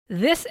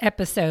This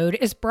episode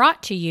is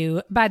brought to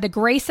you by the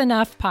Grace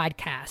Enough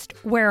podcast,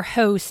 where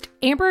host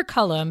Amber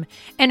Cullum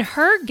and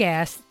her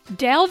guests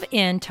delve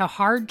into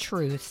hard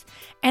truths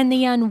and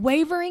the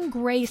unwavering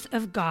grace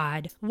of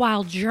God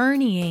while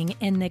journeying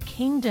in the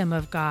kingdom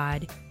of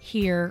God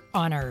here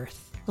on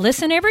earth.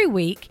 Listen every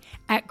week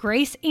at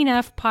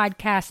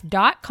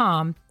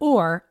graceenoughpodcast.com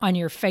or on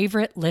your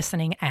favorite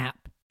listening app.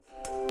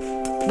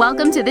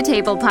 Welcome to the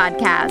Table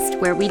Podcast,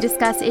 where we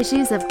discuss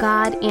issues of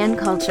God and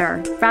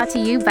culture, brought to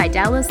you by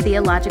Dallas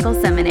Theological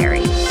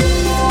Seminary.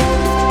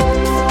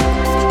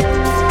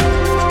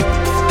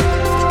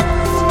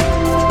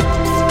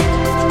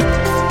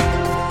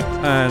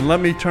 And let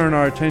me turn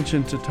our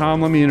attention to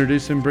Tom. Let me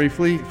introduce him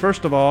briefly.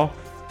 First of all,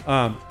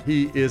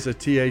 he is a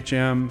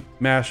THM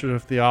Master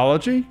of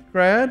Theology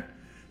grad.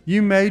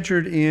 You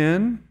majored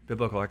in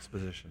Biblical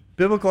exposition.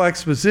 Biblical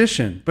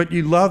exposition, but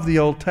you love the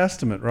Old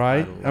Testament,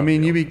 right? I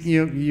mean,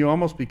 you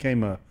almost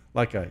became a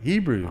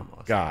Hebrew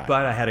guy.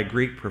 But I had a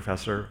Greek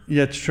professor.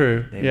 Yeah, it's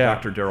true. Named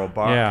Dr. Daryl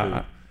Bach, who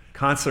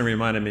constantly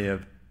reminded me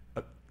of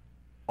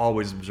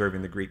always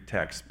observing the Greek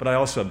text. But I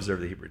also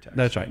observe the Hebrew text.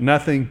 That's right.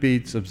 Nothing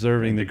beats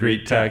observing the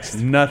Greek text.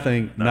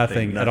 Nothing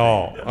at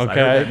all. Yes, okay. I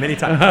heard that many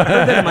times. I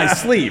heard that in my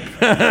sleep.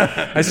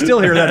 I still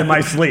hear that in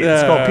my sleep.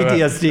 It's called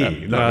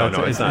PTSD. No,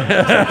 it's not.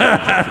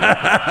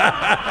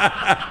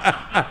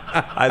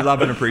 I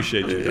love and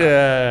appreciate you.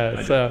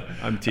 Yeah. So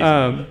I'm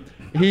teasing.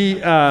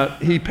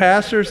 He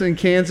pastors in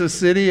Kansas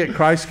City at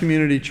Christ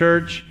Community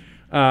Church.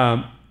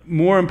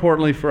 More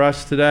importantly for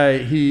us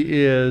today,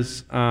 he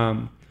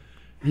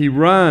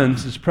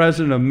runs as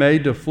president of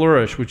Made to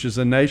Flourish, which is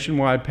a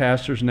nationwide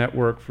pastors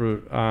network for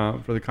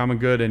the common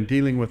good and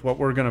dealing with what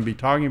we're going to be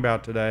talking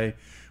about today,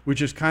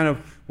 which is kind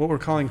of what we're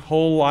calling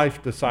whole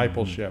life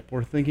discipleship.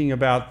 We're thinking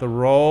about the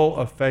role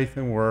of faith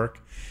and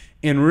work.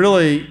 And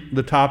really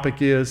the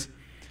topic is,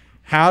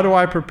 how do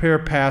I prepare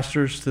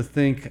pastors to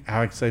think,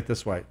 how I can say it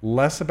this way,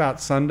 less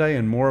about Sunday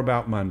and more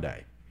about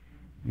Monday?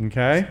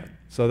 Okay?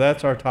 So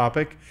that's our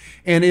topic.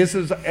 And as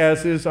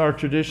is our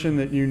tradition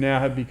that you now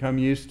have become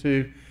used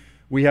to,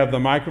 we have the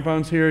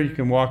microphones here. You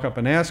can walk up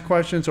and ask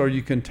questions, or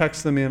you can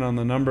text them in on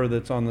the number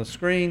that's on the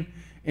screen,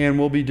 and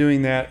we'll be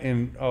doing that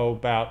in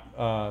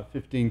about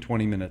 15,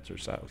 20 minutes or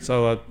so.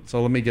 So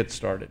let me get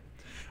started.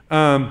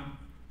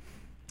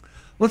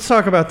 Let's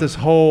talk about this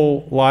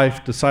whole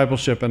life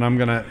discipleship, and I'm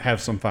going to have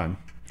some fun.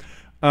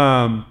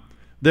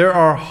 There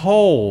are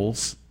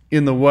holes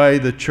in the way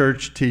the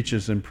church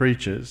teaches and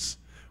preaches,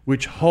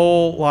 which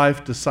whole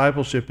life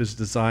discipleship is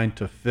designed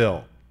to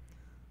fill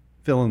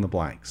in the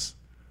blanks.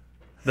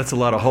 That's a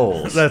lot of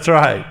holes. That's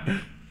right.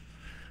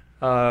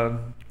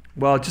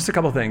 Well, just a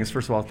couple of things.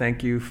 First of all,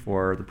 thank you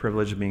for the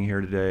privilege of being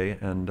here today,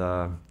 and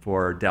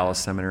for Dallas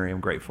Seminary. I'm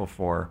grateful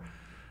for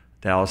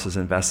Dallas's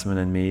investment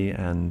in me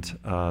and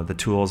the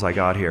tools I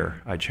got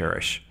here, I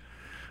cherish.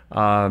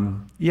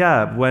 When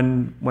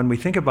we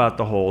think about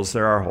the holes,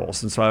 there are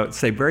holes. And so I would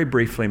say very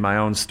briefly my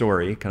own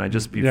story. Can I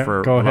just be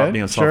without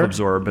being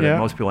self-absorbed? But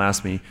most people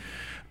ask me.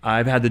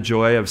 I've had the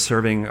joy of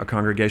serving a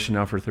congregation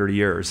now for 30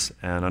 years.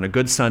 And on a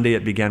good Sunday,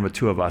 it began with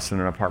two of us in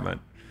an apartment.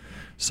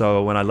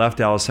 So when I left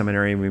Dallas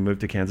Seminary, we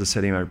moved to Kansas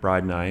City, my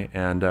bride and I,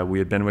 and we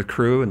had been with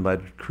Cru and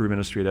led Cru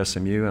ministry at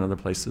SMU and other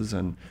places.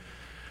 And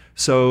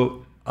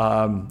so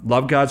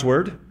loved God's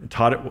Word,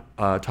 taught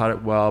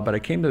it well, but I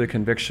came to the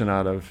conviction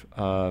out of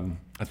a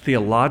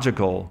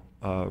theological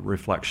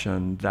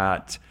reflection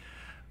that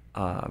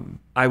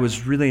I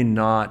was really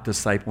not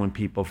discipling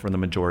people for the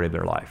majority of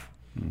their life.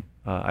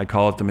 I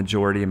call it the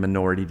majority and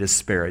minority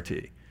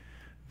disparity,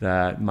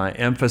 that my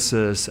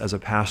emphasis as a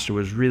pastor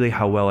was really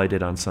how well I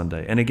did on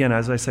Sunday. And again,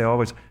 as I say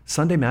always,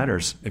 Sunday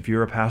matters. If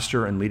you're a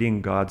pastor and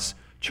leading God's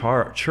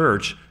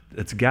church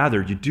that's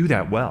gathered, you do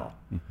that well.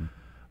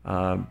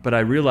 Mm-hmm. But I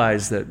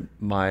realized that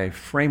my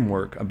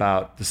framework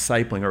about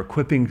discipling or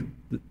equipping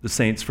the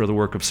saints for the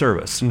work of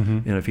service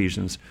in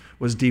Ephesians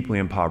was deeply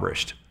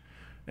impoverished.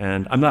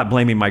 And I'm not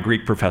blaming my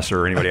Greek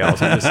professor or anybody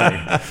else, I'm just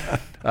saying.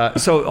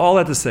 So all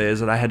that to say is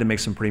that I had to make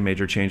some pretty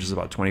major changes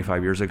about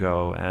 25 years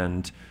ago,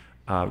 and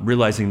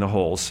realizing the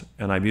holes,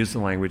 and I've used the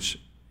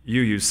language,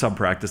 you use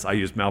sub-practice, I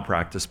use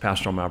malpractice,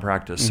 pastoral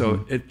malpractice.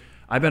 So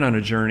I've been on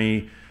a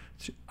journey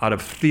out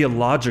of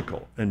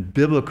theological and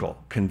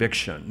biblical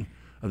conviction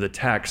of the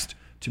text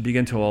to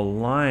begin to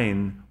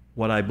align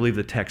what I believe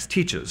the text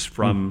teaches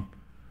from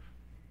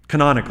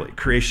canonically,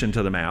 creation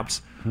to the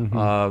maps,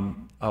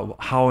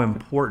 how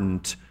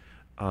important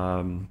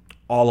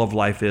all of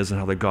life is and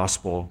how the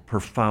gospel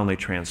profoundly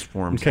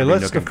transforms. Okay,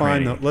 let's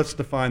define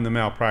the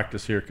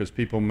malpractice here, because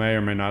people may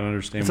or may not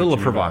understand. It's a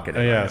little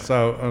provocative. Yeah,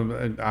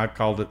 so I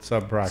called it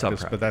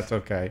sub-practice, but that's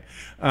okay.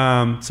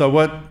 So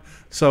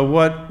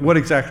what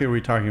exactly are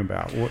we talking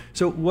about?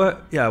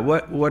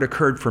 What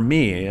occurred for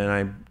me, and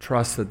I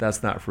trust that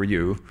that's not for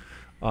you.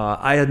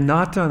 I had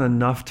not done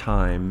enough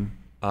time.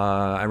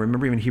 I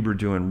remember even Hebrew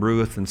doing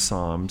Ruth and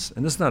Psalms,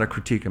 and this is not a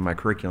critique of my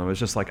curriculum.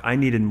 It's just like I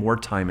needed more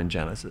time in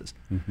Genesis,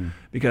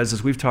 because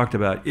as we've talked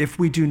about, if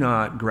we do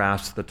not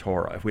grasp the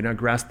Torah, if we don't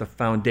grasp the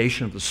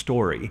foundation of the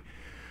story,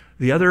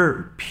 the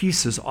other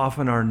pieces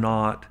often are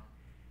not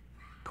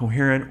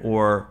coherent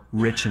or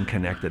rich and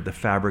connected, the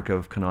fabric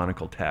of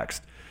canonical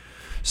text.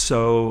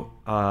 So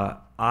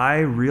I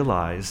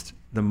realized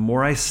the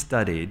more I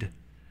studied,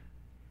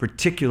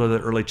 particularly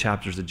the early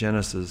chapters of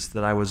Genesis,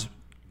 that I was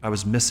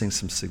missing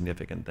some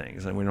significant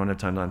things. And we don't have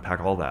time to unpack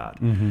all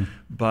that. Mm-hmm.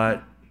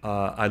 But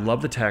I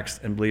love the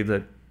text and believe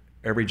that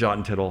every jot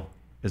and tittle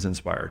is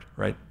inspired,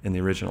 right, in the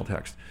original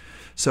text.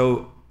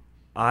 So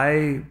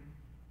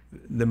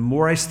the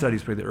more I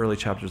studied the early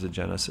chapters of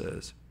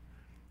Genesis,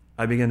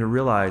 I began to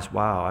realize,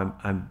 wow,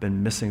 I've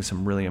been missing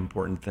some really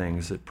important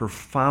things that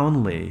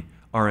profoundly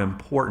are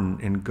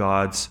important in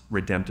God's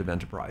redemptive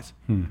enterprise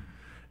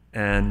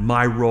and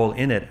my role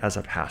in it as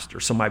a pastor.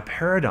 So my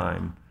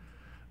paradigm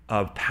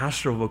of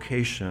pastoral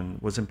vocation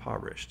was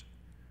impoverished,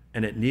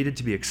 and it needed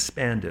to be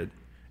expanded,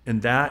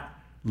 and that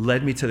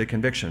led me to the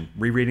conviction,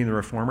 rereading the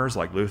reformers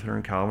like Luther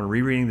and Calvin,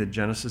 rereading the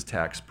Genesis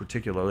text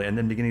particularly, and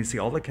then beginning to see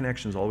all the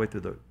connections all the way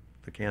through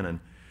the canon,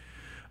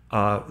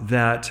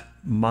 that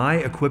my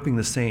equipping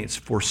the saints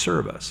for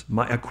service,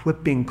 my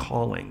equipping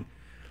calling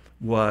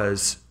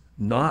was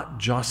not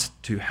just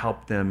to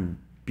help them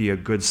be a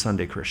good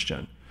Sunday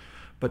Christian,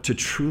 but to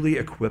truly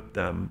equip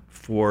them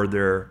for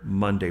their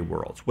Monday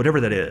worlds,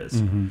 whatever that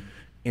is. Mm-hmm.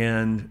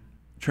 And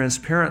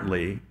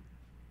transparently,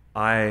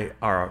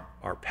 our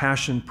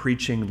passion,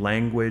 preaching,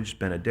 language,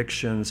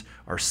 benedictions,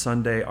 our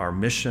Sunday, our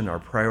mission, our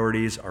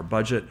priorities, our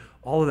budget,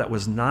 all of that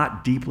was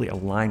not deeply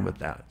aligned with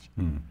that.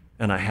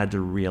 And I had to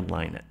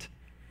realign it.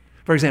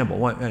 For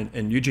example,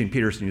 and Eugene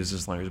Peterson uses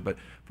this language, but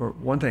for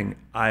one thing,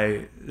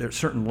 there's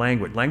certain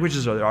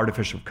languages are the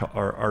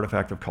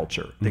artifact of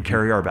culture. They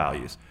carry our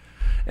values.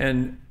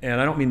 And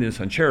I don't mean this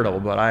uncharitable,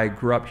 but I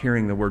grew up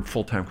hearing the word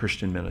full-time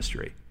Christian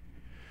ministry.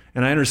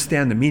 And I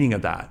understand the meaning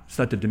of that. It's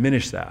not to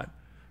diminish that.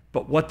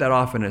 But what that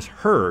often is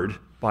heard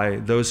by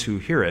those who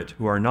hear it,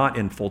 who are not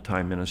in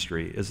full-time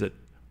ministry, is that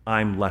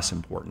I'm less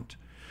important.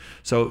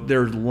 So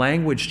there are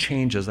language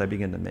changes I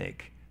begin to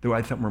make that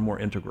I think were more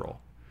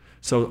integral.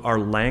 So our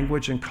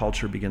language and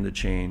culture begin to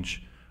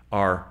change,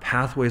 our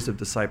pathways of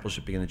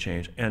discipleship begin to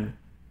change, and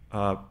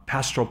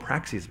pastoral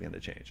praxis begin to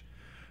change.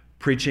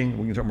 Preaching,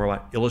 we can talk more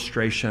about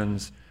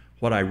illustrations,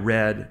 what I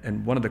read,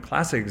 and one of the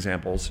classic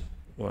examples,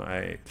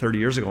 30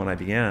 years ago when I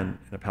began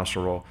in a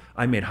pastoral role,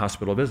 I made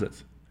hospital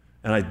visits.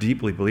 And I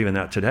deeply believe in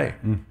that today,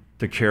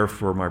 to care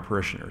for my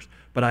parishioners.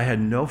 But I had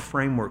no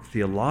framework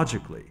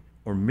theologically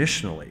or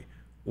missionally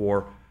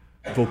or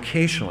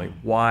vocationally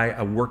why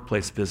a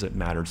workplace visit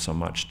mattered so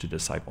much to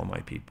disciple my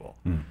people.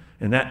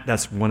 And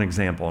that's one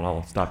example, and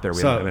I'll stop there.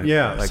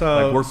 Like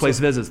workplace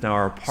visits now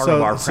are part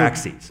of our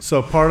praxis.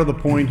 So part of the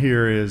point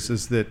here is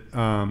that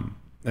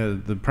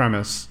the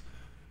premise,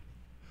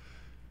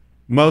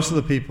 most of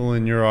the people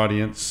in your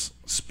audience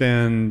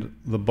spend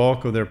the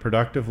bulk of their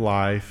productive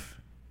life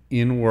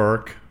in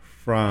work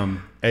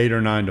from 8 or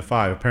 9 to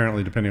 5,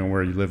 apparently depending on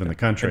where you live in the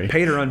country. And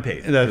paid or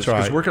unpaid. That's right.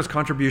 Because work is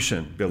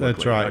contribution, biblically.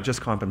 That's right. Not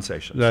just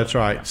compensation. That's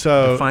right. Yeah.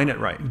 So define it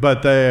right.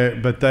 But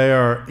they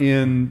are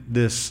in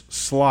this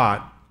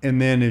slot,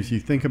 and then if you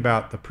think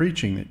about the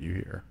preaching that you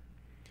hear,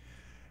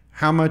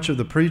 how much of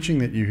the preaching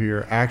that you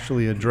hear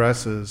actually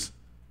addresses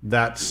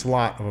that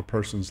slot of a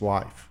person's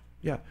life?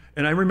 Yeah.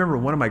 And I remember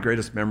one of my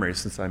greatest memories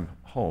since I'm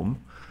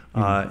home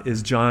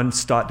is John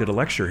Stott did a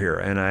lecture here,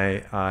 and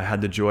I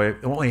had the joy,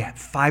 only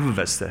 5 of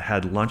us that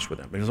had lunch with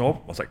him. It was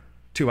almost like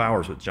 2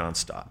 hours with John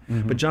Stott.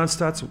 But John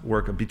Stott's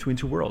work of Between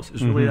Two Worlds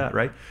is really that,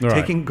 right?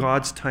 Taking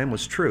God's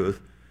timeless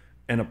truth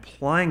and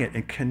applying it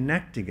and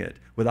connecting it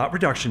without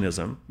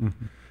reductionism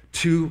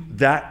to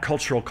that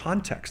cultural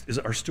context is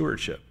our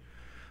stewardship.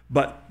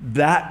 But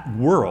that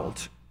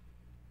world,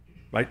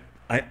 right?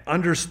 I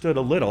understood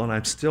a little, and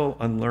I'm still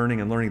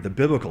unlearning and learning the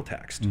biblical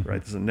text,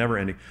 right? This is never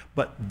ending.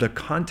 But the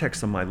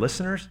context of my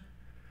listeners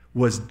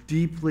was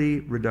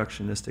deeply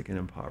reductionistic and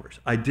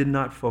impoverished. I did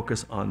not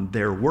focus on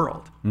their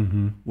world,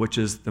 which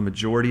is the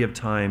majority of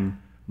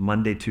time,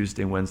 Monday,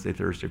 Tuesday, Wednesday,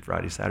 Thursday,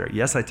 Friday, Saturday.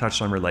 Yes, I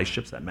touched on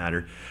relationships that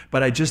mattered,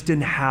 but I just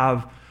didn't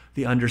have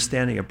the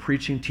understanding of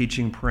preaching,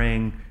 teaching,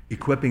 praying,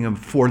 equipping them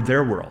for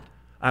their world.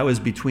 I was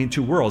between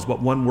two worlds,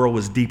 but one world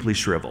was deeply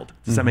shriveled.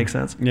 Does that make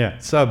sense? Yeah,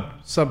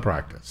 sub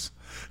practice.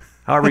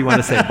 However you want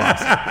to say it, boss.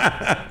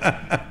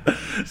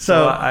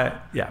 So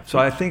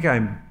I think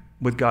I'm,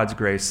 with God's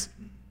grace,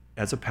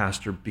 as a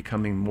pastor,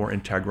 becoming more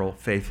integral,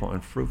 faithful,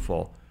 and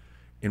fruitful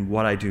in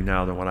what I do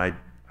now than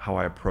how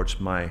I approached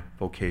my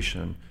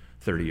vocation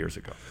 30 years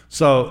ago.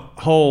 So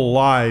whole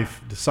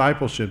life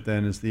discipleship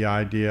then is the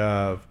idea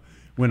of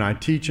when I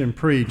teach and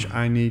preach,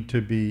 I need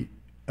to be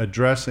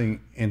addressing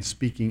and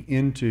speaking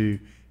into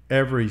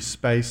every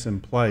space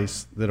and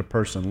place that a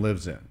person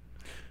lives in.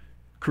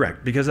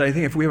 Correct, because I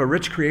think if we have a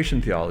rich creation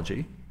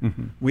theology,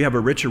 we have a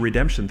richer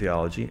redemption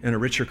theology and a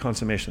richer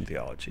consummation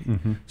theology.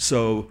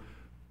 So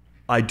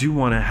I do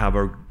want to have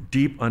a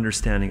deep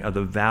understanding of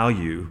the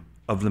value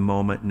of the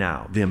moment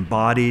now, the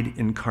embodied,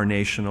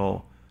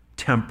 incarnational,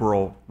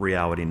 temporal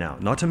reality now,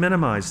 not to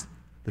minimize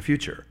the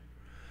future.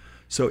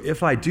 So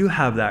if I do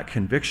have that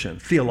conviction,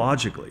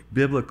 theologically,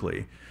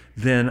 biblically,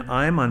 then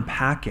I'm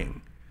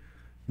unpacking,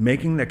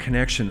 making the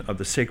connection of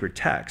the sacred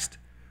text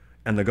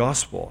and the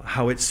gospel,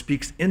 how it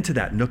speaks into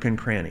that nook and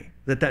cranny,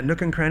 that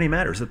nook and cranny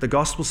matters, that the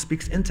gospel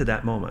speaks into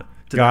that moment.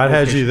 God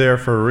has you there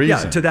for a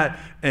reason. Yeah, to that,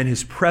 and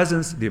his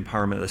presence, the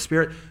empowerment of the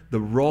Spirit, the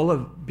role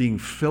of being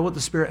filled with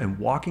the Spirit and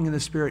walking in the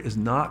Spirit is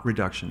not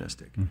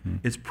reductionistic.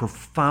 It's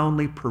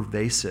profoundly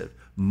pervasive,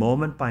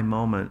 moment by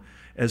moment.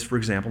 As, for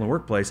example, in the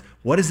workplace,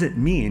 what does it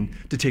mean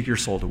to take your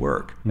soul to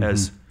work,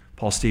 as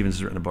Paul Stevens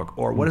has written a book?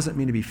 Or what does it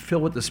mean to be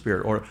filled with the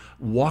Spirit, or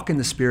walk in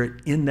the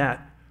Spirit in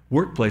that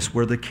workplace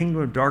where the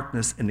kingdom of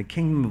darkness and the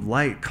kingdom of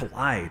light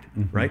collide,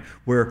 right?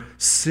 Where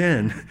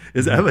sin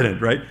is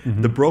evident, right?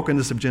 The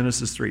brokenness of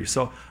Genesis 3.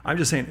 So I'm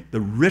just saying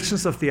the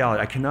richness of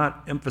theology, I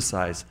cannot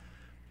emphasize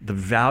the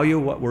value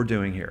of what we're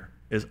doing here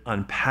is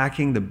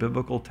unpacking the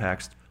biblical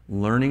text,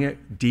 learning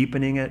it,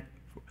 deepening it,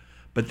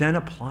 but then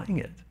applying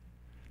it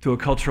to a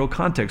cultural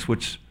context,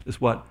 which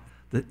is what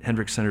the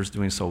Hendricks Center is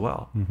doing so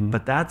well.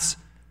 But that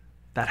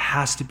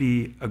has to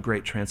be a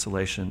great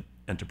translation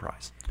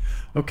enterprise.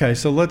 Okay,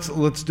 so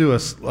let's do a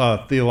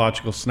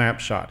theological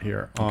snapshot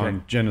here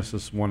on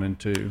Genesis 1 and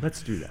 2.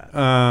 Let's do that.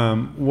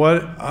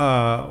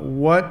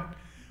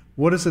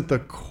 What is at the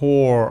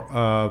core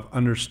of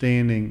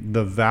understanding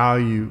the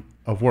value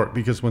of work?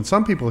 Because when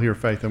some people hear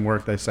faith and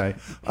work, they say,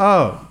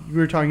 "Oh, we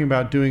were talking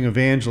about doing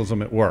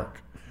evangelism at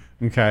work,"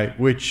 okay,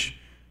 which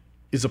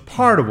is a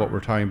part of what we're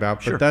talking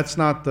about, but that's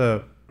not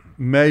the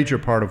major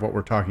part of what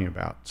we're talking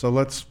about. So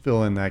let's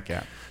fill in that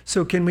gap.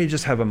 So can we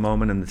just have a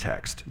moment in the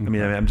text? I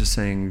mean, I'm just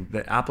saying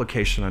the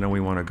application, I know we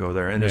want to go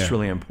there, and it's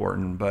really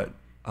important, but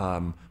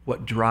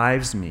what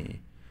drives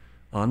me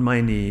on my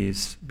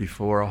knees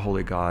before a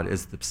holy God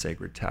is the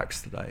sacred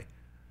text that I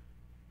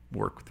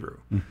work through.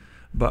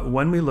 But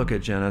when we look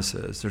at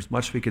Genesis, there's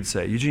much we could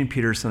say. Eugene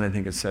Peterson, I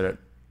think, has said it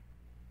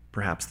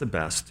perhaps the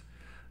best,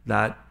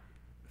 that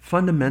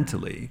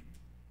fundamentally,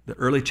 the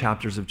early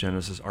chapters of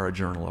Genesis are a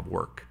journal of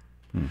work.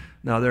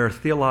 Now, there are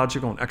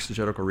theological and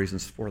exegetical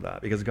reasons for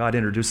that, because God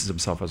introduces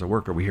himself as a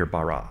worker. We hear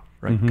bara,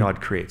 right?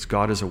 God creates.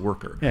 God is a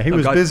worker. Yeah, he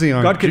was busy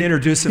on... God can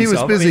introduce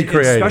himself. He was busy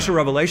creating. In special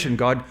revelation,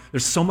 God,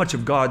 there's so much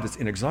of God that's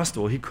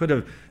inexhaustible. He could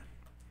have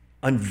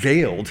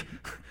unveiled,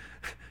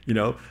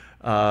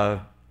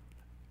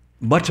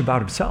 much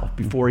about himself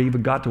before he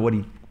even got to what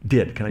he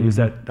did. Can I use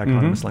that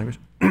dichotomous language?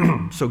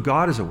 So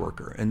God is a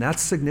worker, and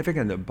that's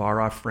significant that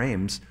bara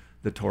frames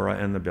the Torah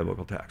and the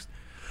biblical text.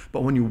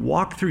 But when you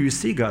walk through, you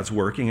see God's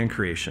working in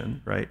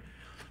creation, right?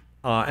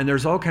 And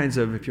there's all kinds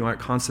of, if you want,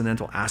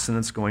 consonantal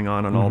assonance going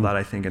on and all that,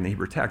 I think, in the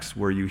Hebrew text,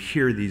 where you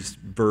hear these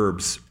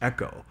verbs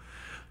echo.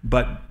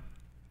 But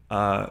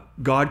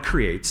God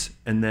creates,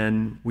 and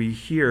then we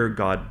hear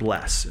God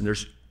bless. And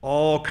there's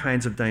all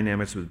kinds of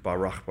dynamics with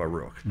baruch,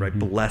 right?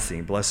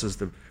 Blessing, blesses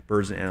the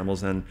birds and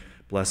animals and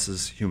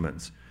blesses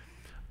humans.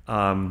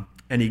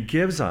 And he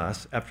gives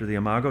us, after the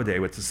Imago Dei,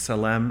 which is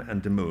Selem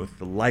and Demuth,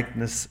 the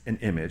likeness and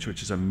image,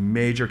 which is a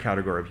major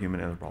category of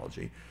human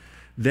anthropology.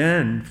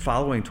 Then,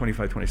 following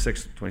 25,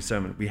 26,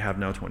 27, we have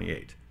now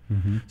 28.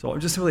 So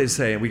I'm just simply to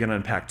say, and we can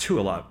unpack 2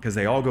 a lot, because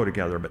they all go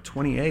together, but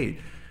 28,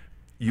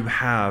 you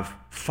have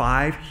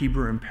 5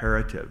 Hebrew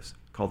imperatives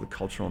called the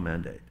cultural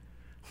mandate.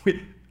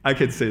 I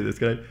could say this,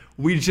 guy.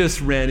 We just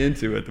ran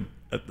into,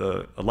 at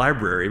the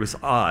library, it was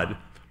odd,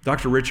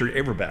 Dr. Richard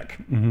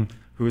Averbeck,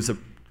 who is a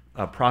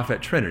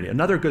prophet Trinity,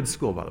 another good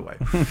school, by the way.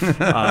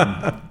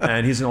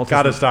 And he's an Old Testament...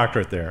 Got his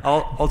doctorate there.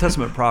 Old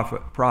Testament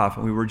prof,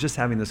 and we were just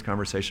having this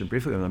conversation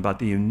briefly with him about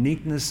the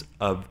uniqueness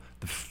of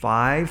the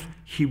 5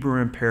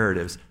 Hebrew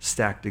imperatives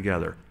stacked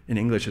together. In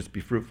English, it's be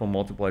fruitful,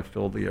 multiply,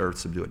 fill the earth,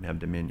 subdue it, and have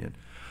dominion.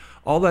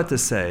 All that to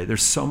say,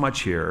 there's so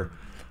much here,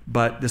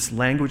 but this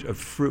language of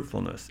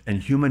fruitfulness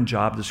and human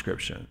job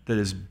description that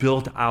is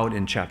built out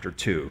in chapter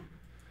 2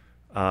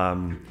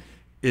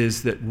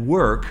 is that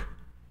work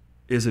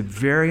is a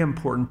very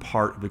important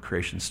part of the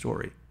creation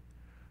story.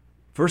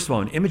 First of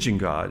all, in imaging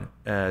God,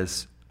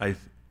 as I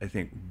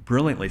think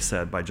brilliantly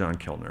said by John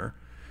Kilner,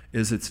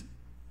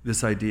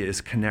 this idea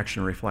is connection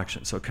and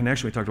reflection. So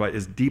connection, we talked about,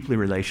 is deeply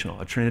relational.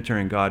 A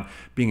Trinitarian God,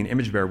 being an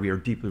image bearer, we are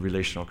deeply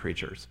relational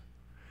creatures.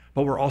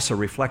 But we're also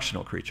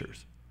reflectional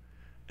creatures.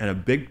 And a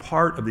big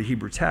part of the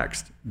Hebrew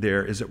text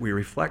there is that we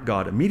reflect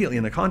God immediately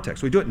in the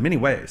context. We do it in many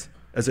ways,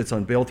 as it's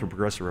unveiled through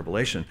progressive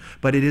revelation,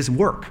 but it is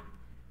work.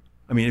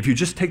 I mean, if you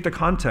just take the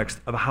context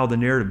of how the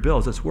narrative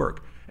builds, it's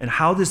work. And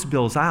how this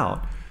builds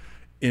out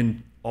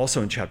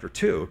also in chapter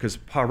 2, because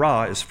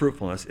para is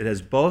fruitfulness. It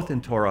has both in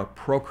Torah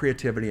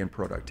procreativity and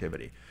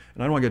productivity.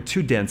 And I don't want to get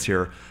too dense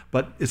here,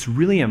 but it's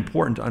really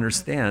important to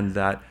understand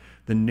that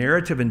the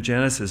narrative in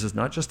Genesis is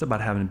not just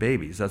about having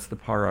babies. That's the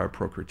para of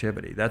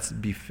procreativity. That's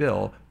be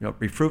fruitful,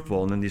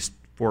 and then these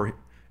 4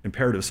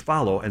 imperatives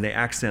follow, and they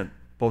accent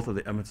both of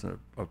the elements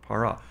of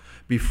para.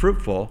 Be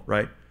fruitful,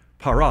 right?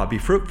 Para, be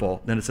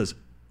fruitful. Then it says,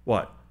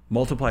 what?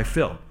 Multiply,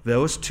 fill.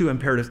 Those 2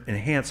 imperatives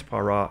enhance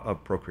para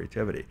of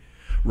procreativity.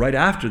 Right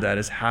after that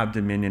is have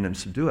dominion and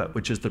subdue it,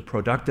 which is the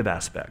productive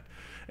aspect.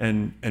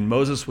 And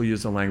Moses will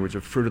use the language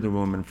of fruit of the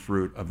womb and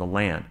fruit of the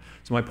land.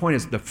 So my point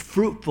is the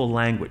fruitful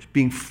language,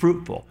 being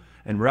fruitful.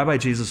 And Rabbi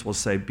Jesus will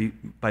say,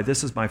 by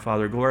this is my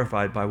Father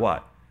glorified by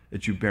what?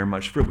 That you bear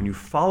much fruit. When you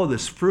follow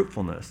this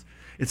fruitfulness,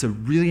 It's a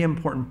really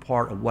important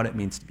part of what it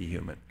means to be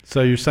human.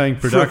 So you're saying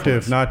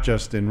productive, Fruitfulness. not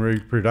just in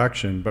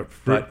reproduction, but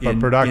In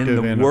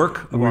productive the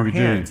work of what our we're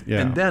doing. hands.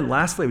 Yeah. And then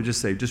lastly, I would just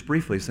say, just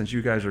briefly, since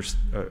you guys are,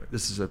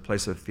 this is a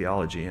place of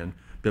theology and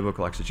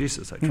biblical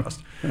exegesis, I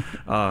trust.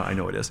 I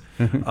know it is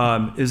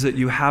that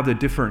you have the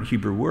different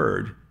Hebrew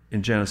word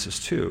in Genesis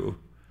 2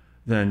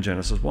 than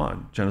Genesis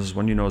 1. Genesis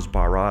 1, is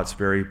bara. It's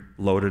very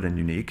loaded and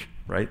unique,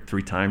 right?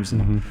 3 times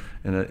in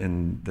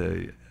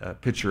the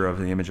picture of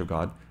the image of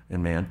God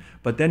and man.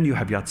 But then you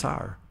have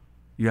yatzar.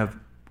 You have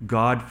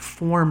God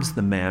forms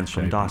the man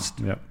from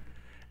dust. Yep.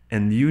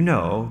 And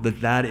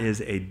that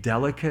is a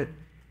delicate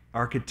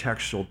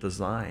architectural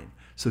design.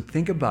 So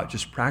think about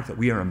just practice.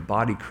 We are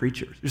embodied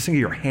creatures. Just think of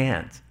your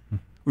hands.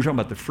 We're talking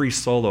about the free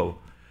solo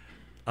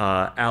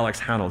Alex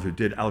Honnold, who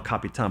did El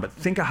Capitan. But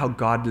think of how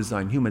God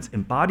designed humans,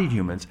 embodied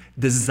humans,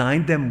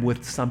 designed them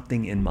with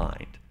something in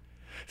mind.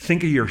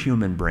 Think of your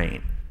human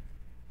brain.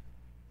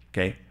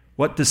 Okay?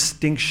 What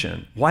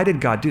distinction? Why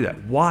did God do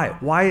that?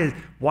 Why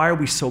are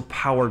we so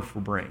powered for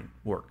brain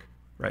work,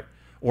 right?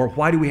 Or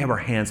why do we have our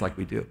hands like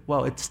we do?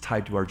 Well, it's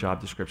tied to our job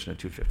description at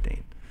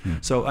 215.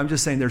 So I'm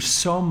just saying there's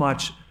so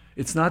much.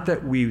 It's not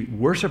that we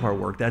worship our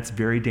work. That's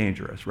very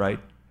dangerous, right?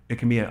 It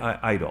can be an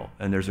idol.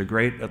 And there's a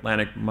great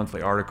Atlantic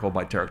Monthly article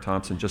by Tarek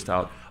Thompson just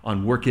out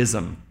on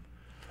workism.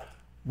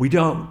 We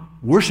don't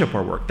worship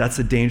our work. That's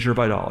the danger of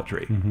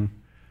idolatry.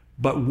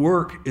 But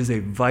work is a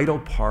vital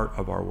part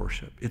of our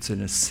worship. It's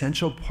an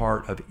essential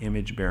part of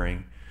image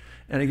bearing.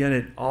 And again,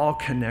 it all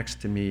connects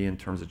to me in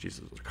terms of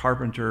Jesus as a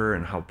carpenter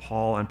and how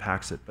Paul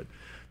unpacks it.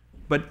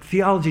 But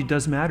theology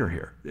does matter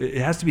here.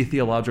 It has to be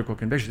theological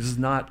conviction. This is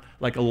not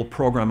like a little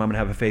program, I'm going to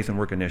have a faith and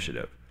work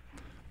initiative.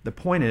 The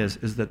point is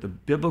that the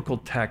biblical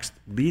text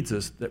leads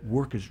us that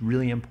work is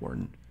really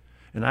important.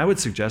 And I would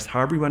suggest,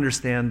 however you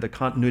understand the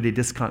continuity,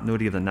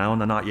 discontinuity of the now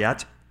and the not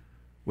yet,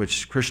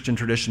 which Christian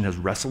tradition has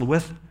wrestled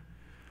with,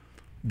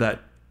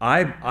 that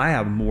I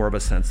have more of a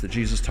sense that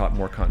Jesus taught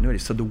more continuity.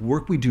 So the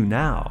work we do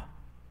now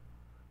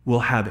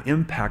will have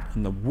impact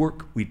on the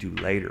work we do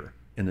later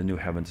in the new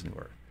heavens and new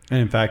earth. And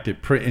in fact,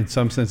 in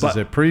some senses,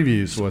 it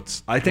previews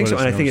what's. I think so,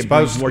 and I think it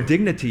brings more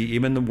dignity.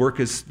 Even the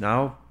work is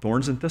now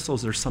thorns and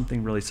thistles. There's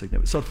something really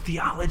significant. So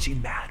theology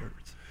matters.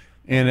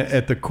 And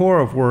at the core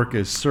of work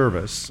is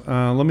service.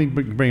 Let me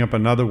bring up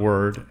another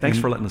word. Thanks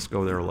for letting us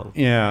go there a little.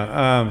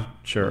 Yeah,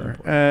 sure.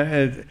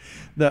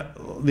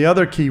 The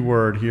other key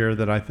word here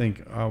that I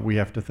think we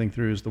have to think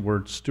through is the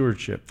word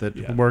stewardship.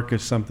 That work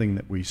is something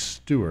that we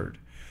steward.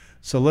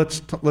 So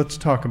let's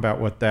talk about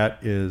what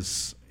that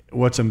is.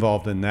 What's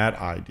involved in that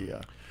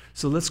idea?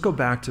 So let's go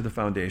back to the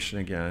foundation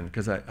again,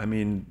 because I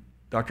mean,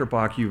 Dr.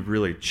 Bach, you've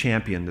really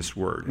championed this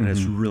word, and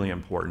it's really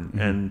important.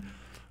 And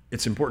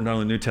it's important not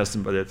only in the New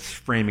Testament, but its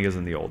framing is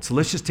in the Old. So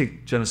let's just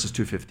take Genesis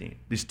 2:15,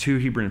 these 2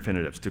 Hebrew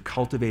infinitives, to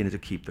cultivate and to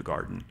keep the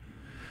garden.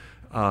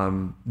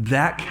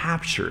 That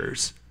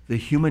captures the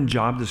human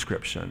job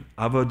description,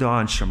 avodah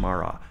and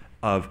shamara,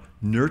 of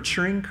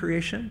nurturing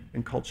creation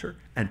and culture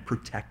and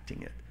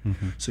protecting it.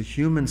 So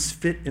humans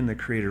fit in the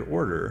created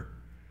order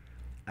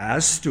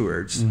as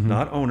stewards,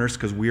 not owners,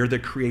 because we are the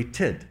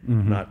created,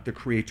 not the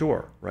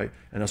creator, right?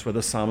 And that's why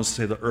the psalmists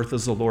say the earth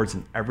is the Lord's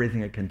and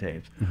everything it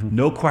contains.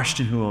 No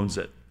question who owns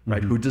it,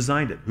 right? Who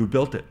designed it? Who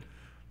built it?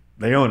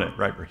 They own it,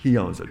 right? Or he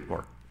owns it,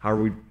 or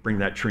however we bring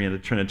that tree into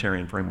the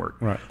Trinitarian framework.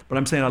 Right. But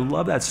I'm saying I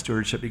love that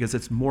stewardship because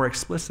it's more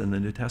explicit in the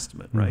New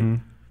Testament, right?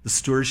 The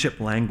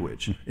stewardship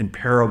language in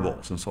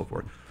parables and so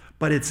forth.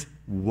 But it's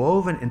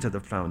woven into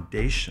the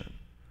foundation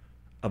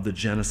of the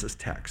Genesis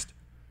text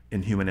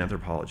in human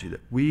anthropology,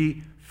 that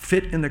we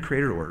fit in the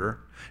created order.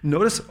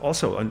 Notice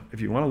also, if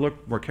you want to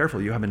look more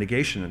carefully, you have a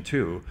negation in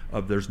 2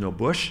 of there's no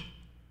bush.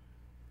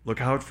 Look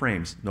how it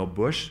frames. No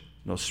bush,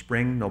 no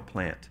spring, no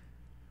plant,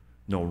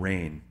 no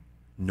rain,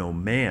 no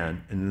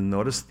man. And then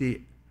notice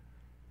the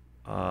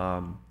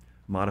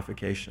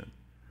modification.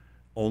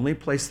 Only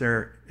place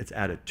there it's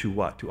added to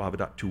what? To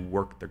avodah, to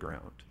work the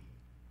ground.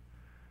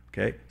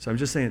 Okay? So I'm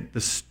just saying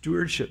the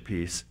stewardship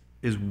piece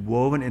is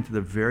woven into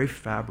the very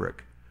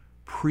fabric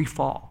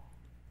pre-fall.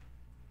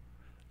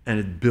 And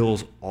it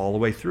builds all the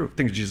way through.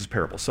 Think of Jesus'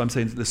 parables. So I'm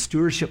saying the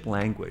stewardship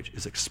language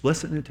is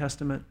explicit in the New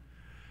Testament,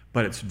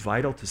 but it's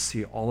vital to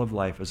see all of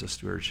life as a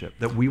stewardship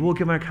that we will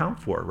give an account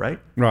for, right?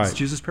 Right. It's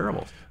Jesus'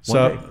 parables.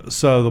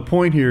 So the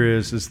point here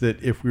is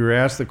that if we were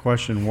asked the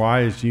question,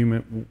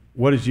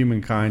 what is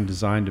humankind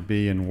designed to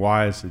be and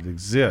why does it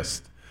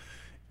exist?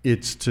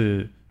 It's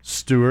to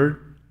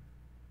steward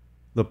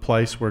the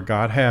place where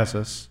God has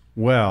us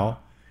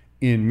well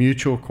in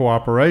mutual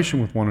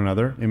cooperation with one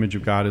another. Image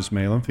of God is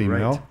male and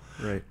female.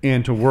 Right.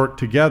 And to work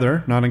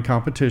together, not in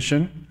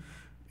competition.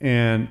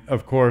 And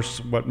of course,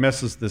 what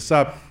messes this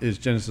up is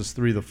Genesis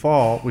 3, the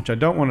fall, which I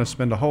don't want to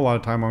spend a whole lot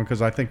of time on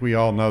because I think we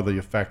all know the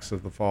effects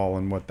of the fall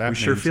and what that means.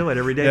 We sure feel it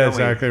every day. Yeah,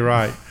 exactly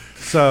right.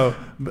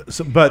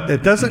 But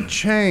it doesn't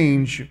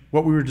change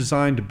what we were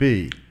designed to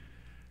be.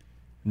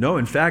 No,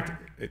 in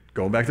fact,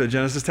 going back to the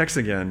Genesis text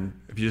again,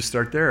 if you just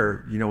start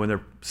there, when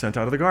they're sent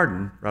out of the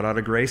garden, right out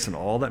of grace and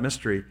all that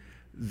mystery,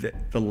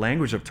 the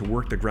language of to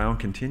work the ground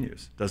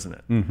continues, doesn't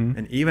it? Mm-hmm.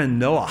 And even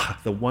Noah,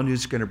 the one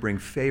who's going to bring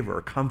favor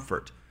or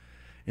comfort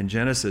in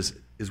Genesis,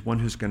 is one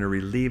who's going to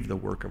relieve the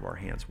work of our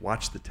hands.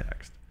 Watch the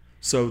text.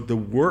 So the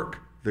work,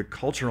 the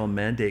cultural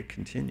mandate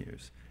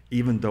continues,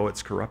 even though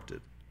it's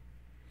corrupted.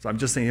 So I'm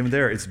just saying, even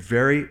there, it's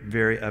very,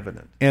 very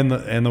evident. And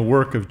the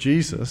work of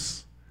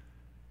Jesus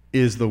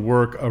is the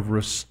work of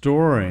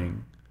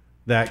restoring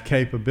that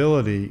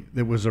capability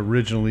that was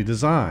originally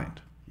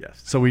designed.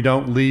 Yes. So we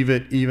don't leave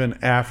it even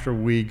after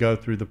we go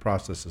through the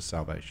process of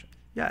salvation.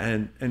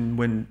 Yeah, and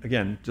when,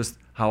 again, just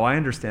how I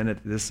understand it,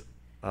 this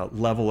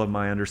level of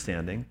my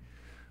understanding,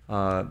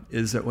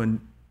 is that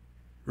when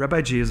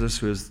Rabbi Jesus,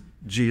 who is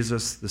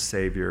Jesus the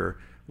Savior,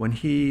 when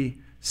he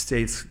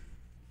states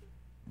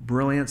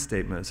brilliant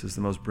statements, is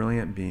the most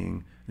brilliant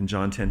being in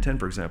John 10:10,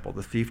 for example,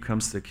 the thief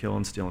comes to kill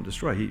and steal and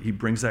destroy. He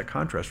brings that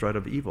contrast, right,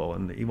 of evil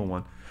and the evil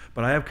one.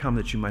 But I have come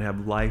that you might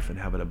have life and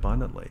have it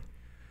abundantly.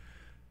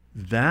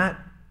 That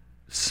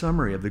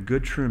summary of the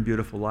good, true, and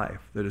beautiful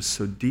life that is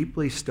so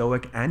deeply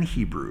Stoic and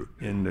Hebrew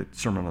in the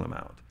Sermon on the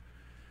Mount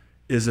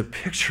is a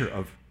picture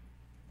of,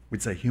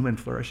 we'd say, human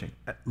flourishing,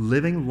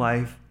 living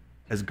life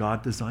as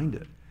God designed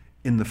it,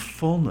 in the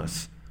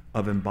fullness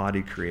of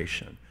embodied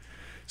creation.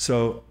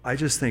 So I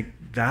just think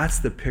that's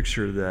the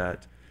picture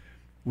that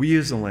we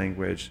use the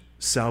language,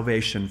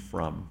 salvation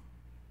from,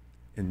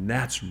 and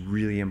that's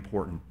really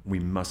important. We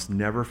must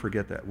never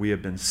forget that. We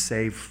have been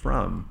saved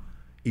from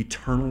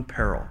eternal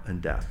peril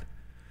and death.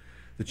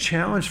 The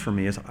challenge for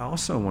me is I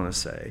also want to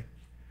say,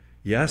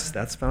 yes,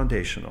 that's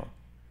foundational.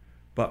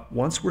 But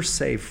once we're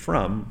saved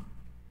from,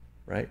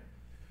 right,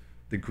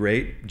 the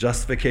great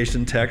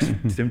justification text,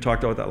 Tim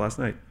talked about that last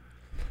night,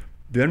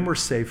 then we're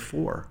saved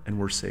for and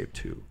we're saved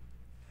to.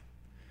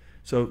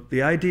 So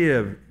the idea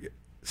of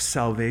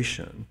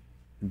salvation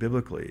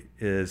biblically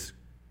is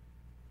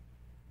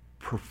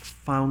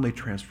profoundly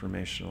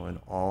transformational in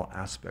all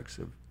aspects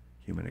of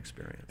human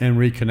experience. And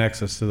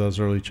reconnects us to those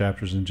early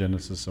chapters in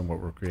Genesis and what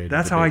we're created.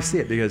 That's how I see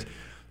it, because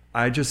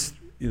I just,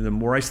 the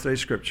more I study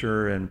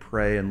Scripture and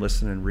pray and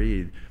listen and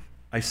read,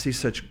 I see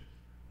such,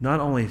 not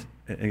only,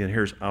 and again,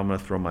 I'm going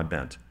to throw my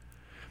bent.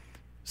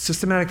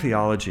 Systematic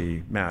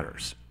theology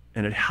matters,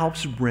 and it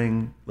helps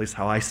bring, at least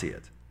how I see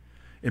it,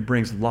 it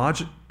brings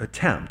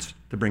attempt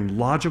to bring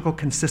logical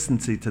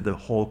consistency to the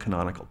whole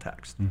canonical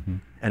text,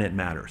 and it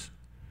matters.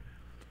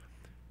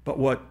 But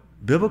what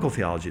biblical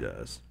theology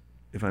does,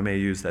 if I may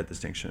use that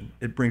distinction,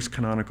 it brings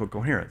canonical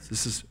coherence.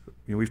 This is,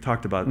 we've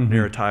talked about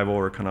narratival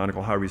or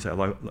canonical, however you say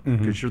it,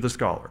 because you're the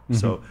scholar.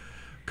 So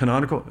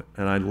canonical,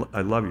 and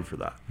I love you for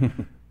that.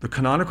 The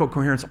canonical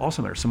coherence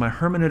also matters. So my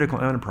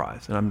hermeneutical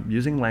enterprise, and I'm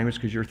using language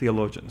because you're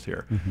theologians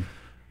here,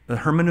 the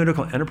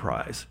hermeneutical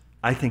enterprise,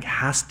 I think,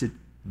 has to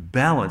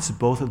balance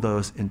both of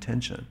those in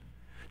tension.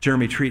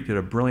 Jeremy Treat did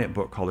a brilliant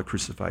book called The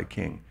Crucified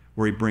King,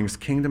 where he brings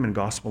kingdom and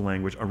gospel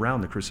language around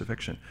the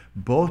crucifixion.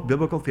 Both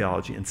biblical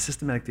theology and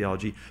systematic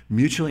theology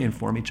mutually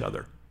inform each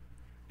other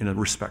in a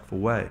respectful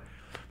way.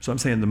 So I'm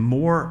saying the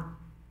more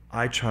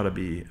I try to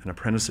be an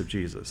apprentice of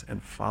Jesus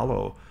and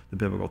follow the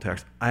biblical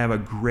text, I have a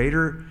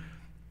greater,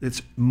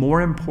 it's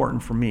more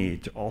important for me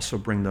to also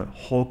bring the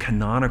whole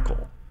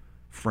canonical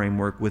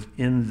framework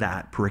within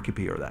that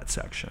pericope or that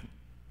section.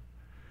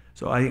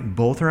 So I think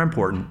both are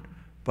important,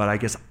 but I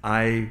guess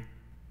I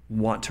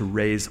want to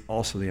raise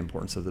also the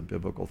importance of the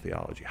biblical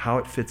theology, how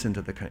it fits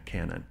into the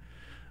canon.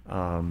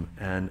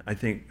 And I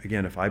think,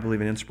 again, if I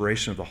believe in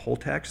inspiration of the whole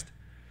text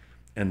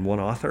and one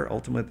author,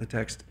 ultimately the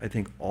text, I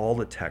think all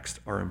the texts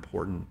are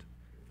important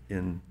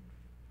in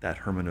that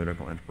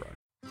hermeneutical enterprise.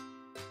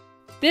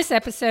 This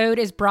episode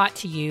is brought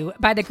to you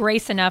by the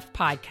Grace Enough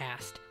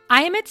podcast.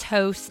 I am its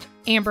host,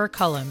 Amber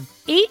Cullum.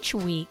 Each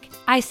week,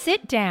 I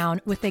sit down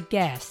with a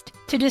guest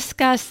to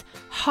discuss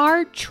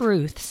hard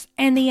truths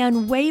and the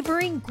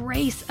unwavering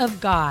grace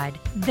of God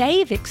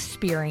they've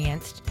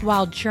experienced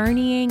while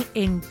journeying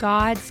in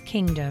God's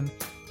kingdom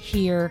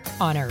here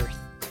on earth.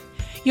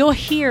 You'll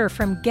hear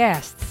from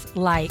guests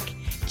like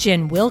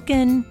Jen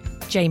Wilkin,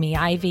 Jamie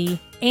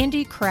Ivey,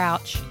 Andy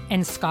Crouch,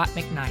 and Scott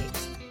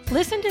McKnight.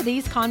 Listen to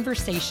these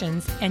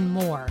conversations and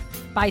more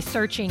by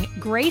searching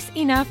Grace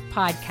Enough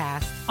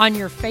Podcast on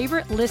your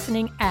favorite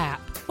listening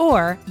app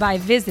or by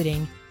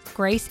visiting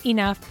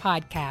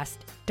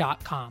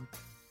graceenoughpodcast.com.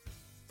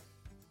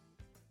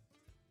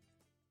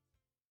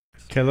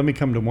 Okay, let me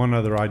come to one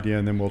other idea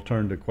and then we'll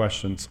turn to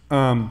questions.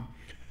 Human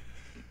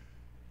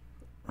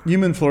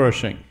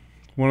flourishing,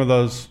 one of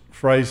those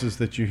phrases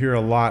that you hear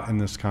a lot in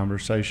this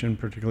conversation,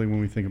 particularly when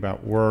we think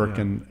about work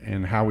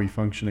and how we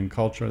function in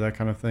culture, that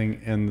kind of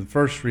thing. And the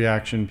first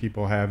reaction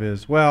people have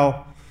is,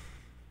 well,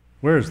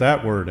 where's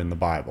that word in the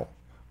Bible?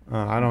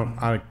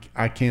 I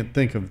can't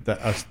think of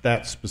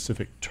that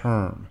specific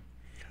term.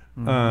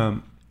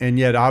 And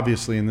yet,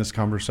 obviously, in this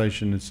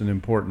conversation, it's an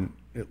important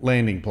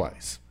landing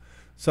place.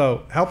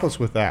 So help us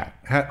with that.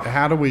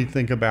 How do we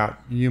think about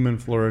human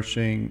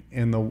flourishing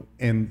in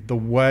the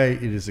way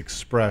it is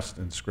expressed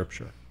in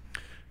Scripture?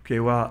 Okay,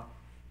 well,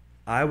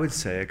 I would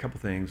say a couple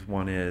things.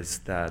 One is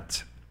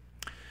that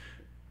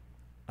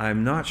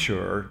I'm not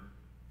sure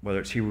whether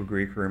it's Hebrew,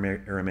 Greek, or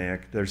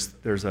Aramaic,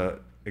 there's a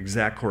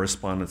exact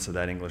correspondence to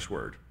that English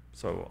word.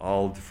 So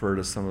I'll defer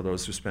to some of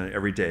those who spend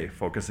every day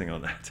focusing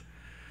on that.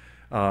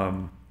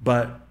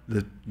 But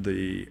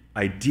the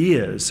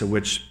ideas to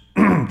which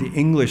the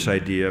English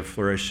idea of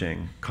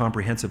flourishing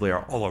comprehensively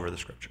are all over the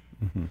Scripture.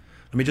 Mm-hmm.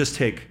 Let me just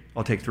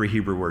I'll take 3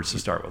 Hebrew words to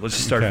start with. Let's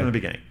just start from the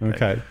beginning.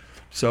 Okay.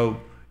 So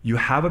you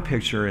have a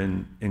picture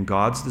in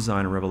God's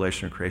design and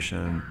revelation of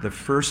creation. The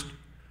first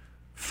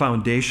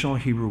foundational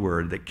Hebrew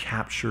word that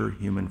capture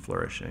human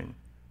flourishing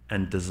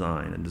and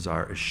design and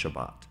desire is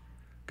Shabbat,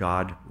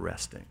 God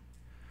resting.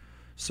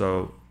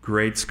 So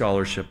great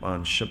scholarship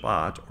on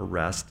Shabbat or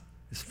rest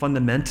is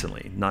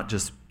fundamentally not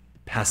just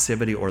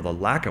passivity or the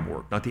lack of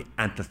work, not the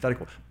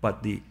antithetical,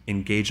 but the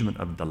engagement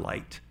of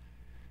delight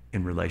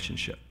in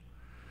relationship.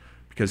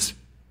 Because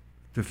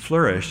to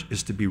flourish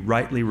is to be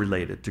rightly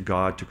related to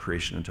God, to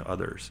creation, and to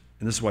others.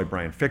 And this is why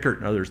Brian Fickert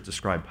and others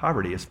describe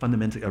poverty as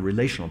fundamentally a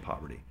relational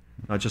poverty,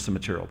 not just a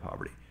material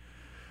poverty.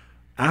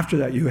 After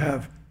that, you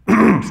have,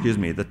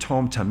 the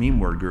Tom Tamim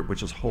word group,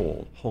 which is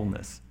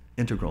wholeness,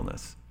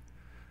 integralness.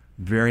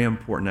 Very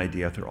important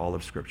idea through all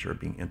of Scripture,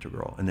 being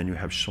integral. And then you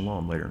have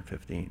shalom later in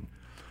 15.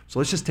 So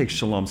let's just take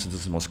shalom since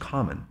it's the most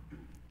common.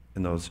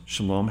 And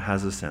shalom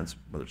has a sense,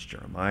 whether it's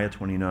Jeremiah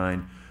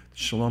 29,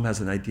 shalom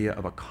has an idea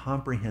of a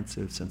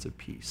comprehensive sense of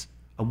peace,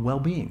 of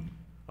well-being,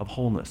 of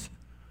wholeness,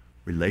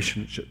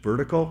 relationship,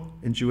 vertical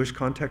in Jewish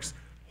context,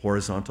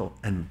 horizontal,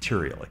 and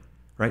materially,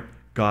 right?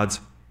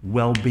 God's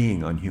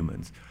well-being on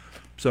humans.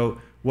 So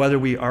whether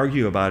we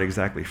argue about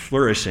exactly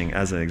flourishing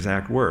as an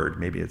exact word,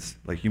 maybe it's,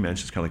 like you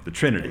mentioned, it's kind of like the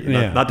Trinity,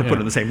 not to put it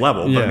on the same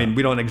level, but I mean,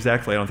 we don't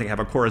exactly, I don't think, have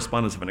a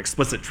correspondence of an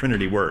explicit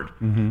Trinity word,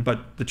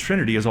 but the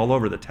Trinity is all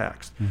over the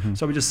text.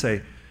 So we just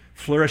say,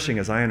 flourishing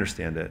as I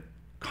understand it,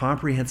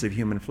 comprehensive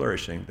human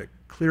flourishing that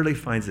clearly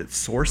finds its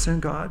source in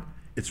God,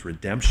 its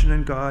redemption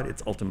in God,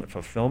 its ultimate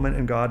fulfillment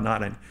in God,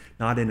 not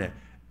in a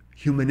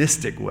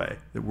humanistic way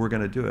that we're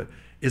going to do it,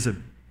 is a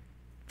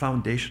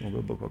foundational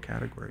biblical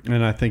category.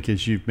 And I think,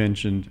 as you've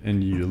mentioned,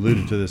 and you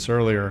alluded to this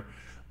earlier,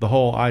 the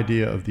whole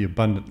idea of the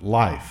abundant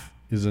life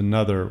is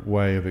another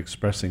way of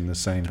expressing the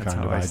same kind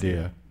of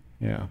idea.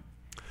 Yeah.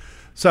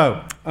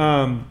 So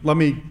let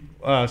me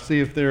see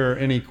if there are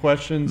any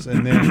questions,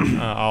 and then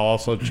I'll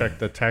also check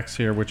the text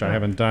here, which I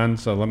haven't done.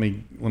 So let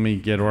me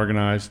get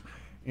organized.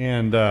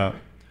 And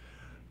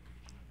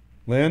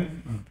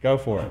Lynn, go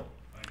for it.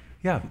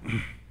 Yeah.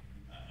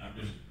 I'm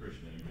just a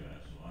Christian guy,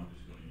 so I'm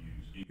just going to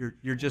use English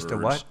You're just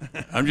words. a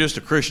what? I'm just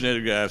a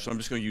Christian guy, so I'm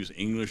just going to use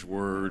English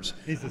words.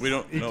 We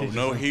don't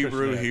no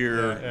Hebrew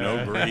here,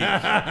 no Greek.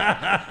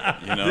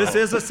 This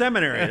is a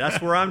seminary.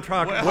 That's where I'm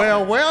talking.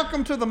 Well,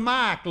 welcome to the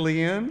mic,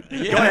 Lynn.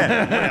 Yeah. Go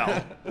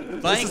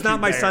ahead. This is not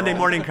my Sunday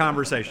morning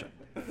conversation.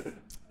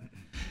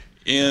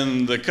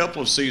 In the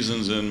couple of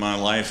seasons in my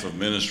life of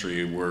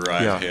ministry where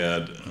I've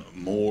had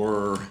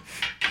more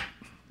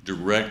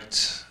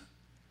direct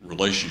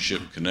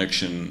relationship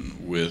connection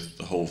with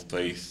the whole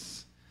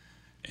faith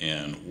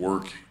and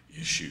work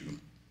issue,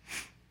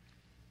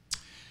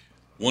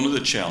 one of the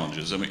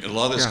challenges, I mean, a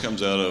lot of this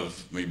comes out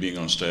of me being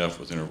on staff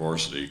with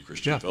InterVarsity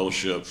Christian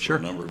Fellowship for a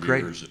number of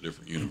years at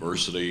different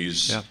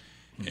universities,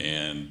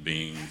 and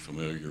being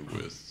familiar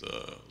with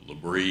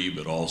L'Abri,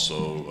 but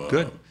also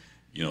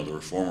the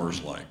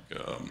reformers like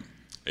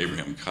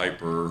Abraham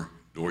Kuyper,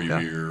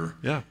 Doyer,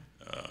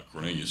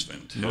 Cornelius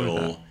Van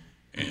Til,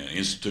 and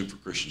Institute for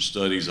Christian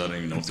Studies. I don't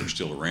even know if they're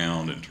still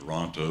around in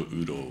Toronto.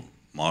 Udo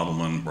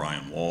Modelman,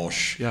 Brian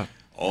Walsh,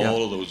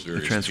 all of those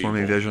various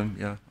Transforming people.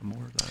 Vision, I'm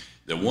aware of that.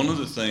 That one of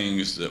the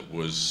things that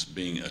was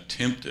being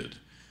attempted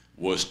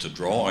was to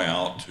draw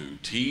out, to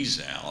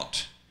tease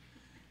out,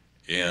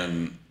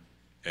 in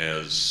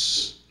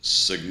as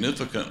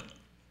significant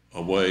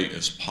a way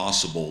as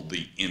possible,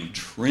 the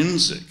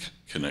intrinsic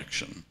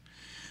connection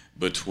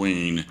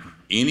between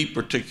any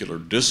particular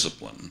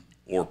discipline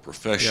or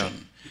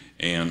profession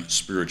and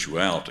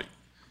spirituality.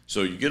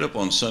 So you get up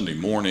on Sunday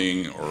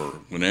morning or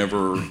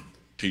whenever,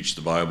 teach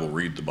the Bible,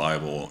 read the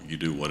Bible, you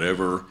do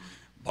whatever,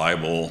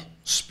 Bible,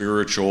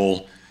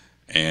 spiritual,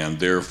 and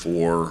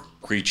therefore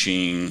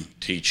preaching,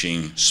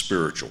 teaching,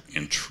 spiritual,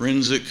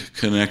 intrinsic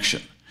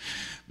connection.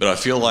 But I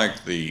feel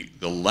like the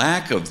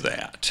lack of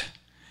that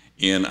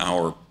in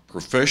our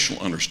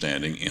professional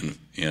understanding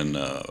in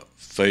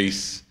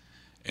faith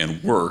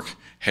and work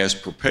has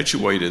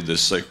perpetuated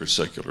this sacred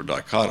secular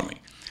dichotomy.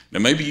 Now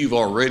maybe you've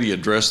already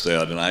addressed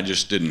that and I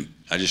just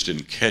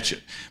didn't catch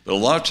it. But a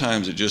lot of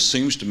times it just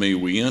seems to me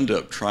we end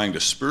up trying to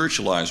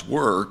spiritualize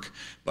work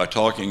by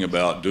talking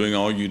about doing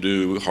all you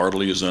do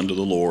heartily as unto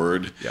the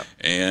Lord,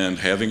 and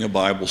having a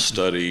Bible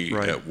study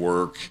at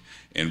work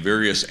and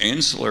various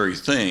ancillary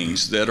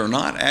things that are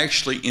not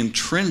actually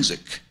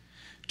intrinsic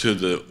to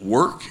the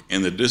work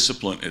and the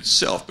discipline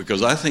itself,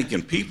 because I think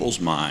in people's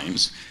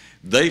minds,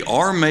 they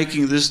are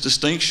making this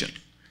distinction.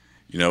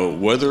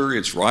 Whether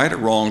it's right or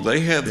wrong, they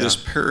have this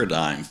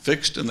paradigm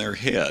fixed in their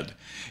head,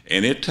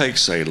 and it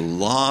takes a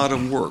lot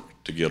of work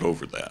to get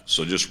over that.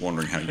 So just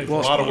wondering how you... It's a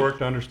lot of work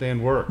to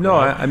understand work. No,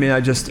 right? I mean,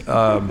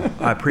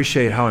 I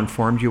appreciate how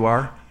informed you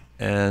are,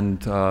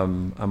 And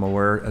I'm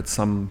aware at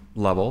some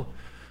level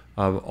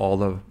of all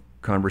the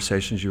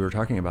conversations you were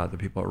talking about, the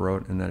people that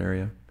wrote in that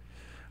area.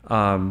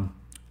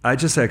 I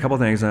just say a couple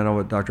things, and I know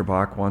what Dr.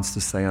 Bach wants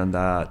to say on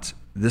that.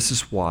 This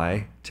is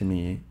why, to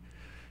me,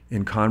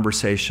 in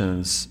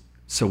conversations,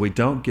 so we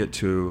don't get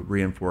to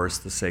reinforce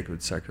the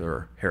sacred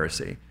secular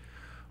heresy,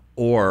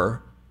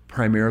 or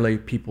primarily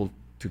people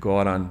to go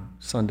out on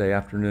Sunday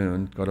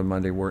afternoon, go to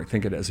Monday work,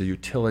 think of it as a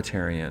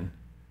utilitarian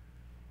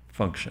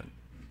function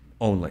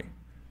only.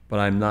 But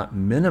I'm not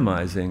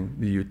minimizing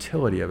the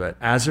utility of it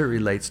as it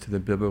relates to the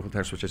biblical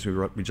text, which is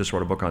we just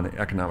wrote a book on the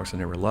economics of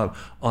neighbor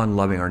love, on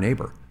loving our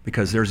neighbor,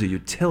 because there's a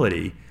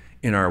utility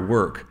in our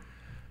work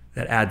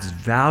that adds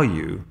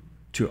value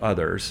to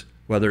others,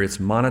 whether it's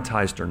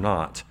monetized or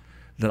not,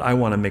 that I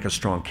want to make a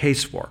strong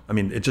case for. I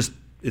mean,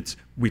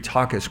 we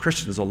talk as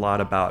Christians a lot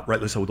about,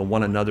 rightly so, the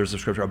one another's of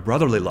Scripture,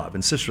 brotherly love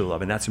and sisterly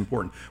love, and that's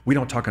important. We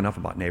don't talk enough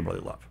about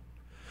neighborly love.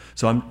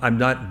 So I'm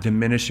not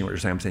diminishing what you're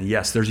saying. I'm saying,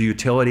 yes, there's a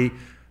utility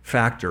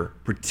factor,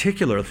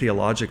 particularly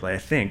theologically, I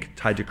think,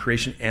 tied to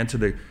creation and to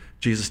the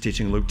Jesus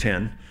teaching, Luke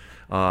 10,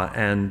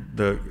 and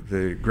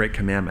the Great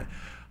Commandment.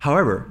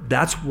 However,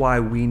 that's why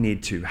we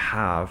need to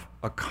have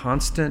a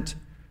constant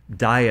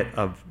diet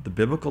of the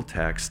biblical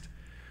text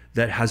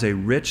that has a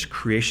rich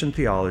creation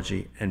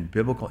theology and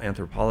biblical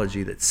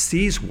anthropology that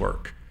sees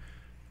work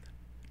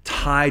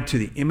tied to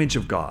the image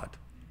of God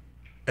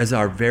as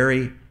our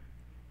very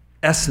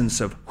essence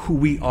of who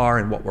we are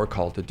and what we're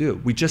called to do.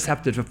 We just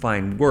have to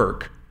define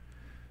work,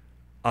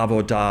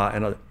 avodah,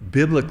 and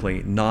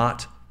biblically,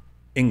 not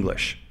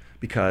English,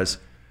 because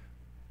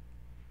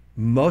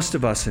most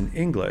of us in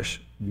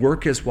English,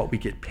 work is what we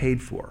get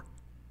paid for.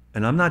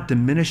 And I'm not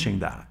diminishing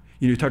that.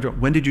 You talked about,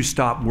 when did you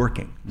stop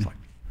working? It's like,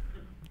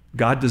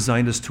 God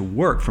designed us to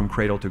work from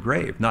cradle to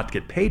grave, not to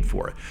get paid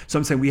for it. So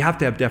I'm saying we have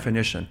to have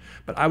definition.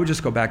 But I would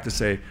just go back to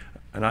say,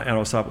 and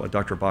I'll stop let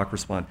Dr. Bach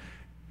respond,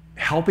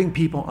 helping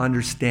people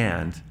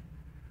understand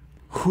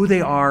who they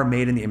are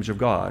made in the image of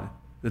God,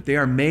 that they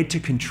are made to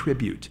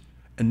contribute.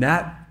 And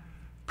that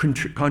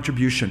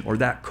contribution or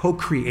that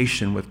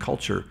co-creation with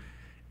culture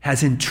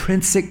has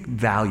intrinsic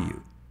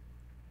value,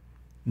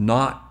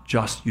 not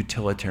just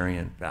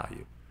utilitarian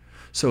value.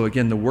 So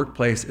again, the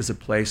workplace is a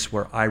place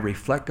where I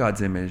reflect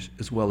God's image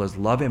as well as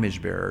love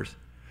image bearers,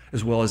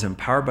 as well as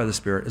empowered by the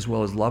Spirit, as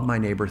well as love my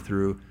neighbor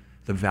through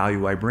the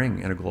value I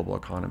bring in a global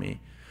economy.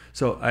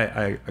 So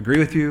I agree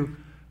with you.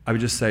 I would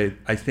just say,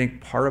 I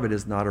think part of it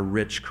is not a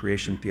rich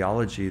creation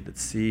theology that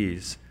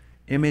sees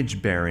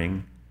image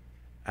bearing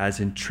as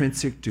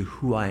intrinsic to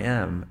who I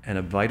am. And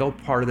a vital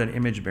part of that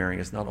image bearing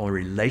is not only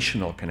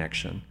relational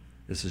connection.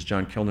 This is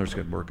John Kilner's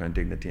good work on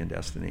dignity and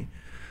destiny,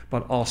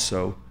 but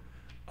also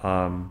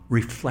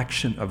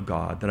reflection of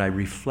God, that I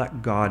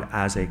reflect God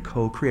as a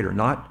co-creator,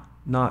 not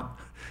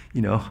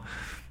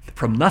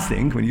from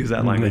nothing, when you use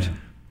that language,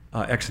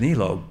 ex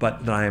nihilo,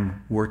 but that I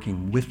am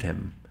working with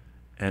him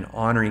and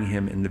honoring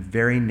him in the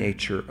very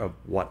nature of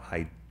what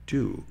I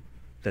do,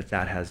 that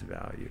has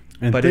value.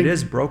 But it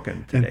is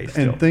broken today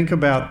still. And think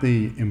about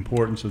the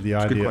importance of the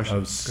idea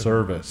of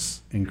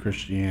service in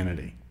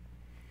Christianity.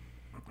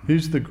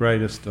 Who's the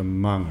greatest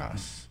among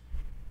us?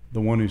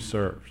 The one who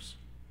serves.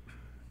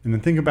 And then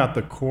think about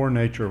the core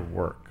nature of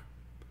work.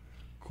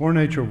 Core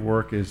nature of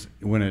work is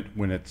when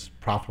it's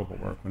profitable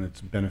work, when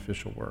it's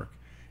beneficial work,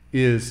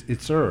 is it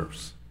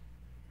serves.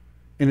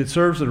 And it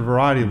serves at a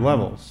variety of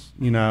levels.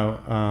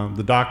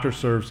 The doctor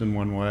serves in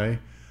one way.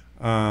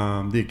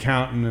 The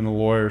accountant and the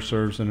lawyer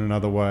serves in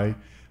another way.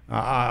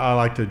 I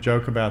like to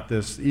joke about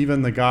this.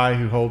 Even the guy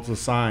who holds the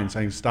sign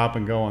saying stop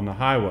and go on the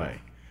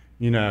highway,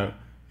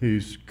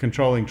 who's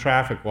controlling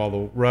traffic while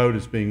the road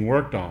is being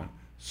worked on,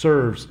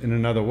 serves in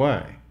another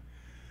way.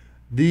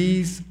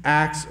 These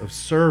acts of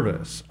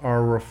service are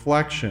a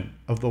reflection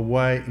of the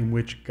way in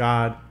which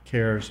God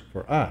cares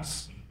for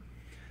us.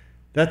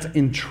 That's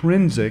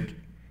intrinsic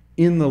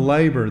in the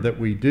labor that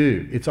we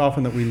do. It's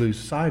often that we lose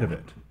sight of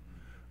it.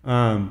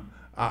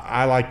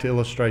 I like to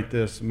illustrate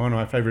this. One of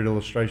my favorite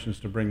illustrations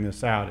to bring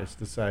this out is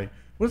to say,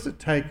 what does it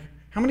take?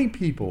 How many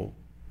people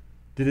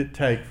did it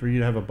take for you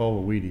to have a bowl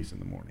of Wheaties in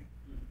the morning?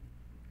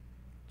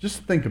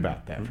 Just think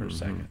about that for a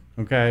second,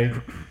 okay?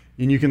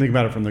 And you can think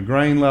about it from the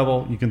grain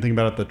level. You can think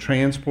about it at the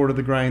transport of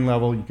the grain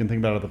level. You can think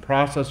about it at the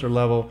processor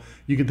level.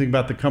 You can think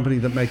about the company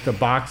that make the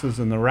boxes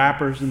and the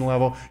wrappers in the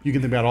level. You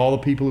can think about all the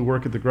people who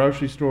work at the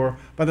grocery store.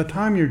 By the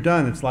time you're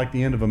done, it's like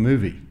the end of a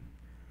movie.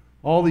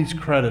 All these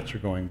credits are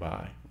going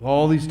by,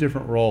 all these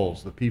different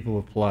roles that people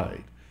have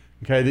played,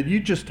 okay, that you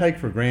just take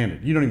for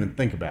granted. You don't even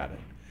think about it.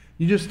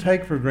 You just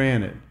take for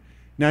granted.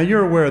 Now,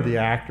 you're aware of the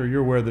actor, you're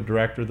aware of the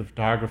director, the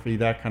photography,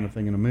 that kind of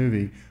thing in a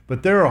movie,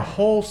 but there are a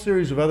whole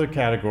series of other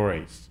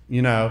categories.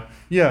 What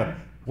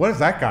does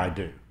that guy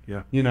do?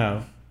 Yeah.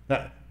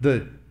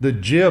 The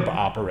jib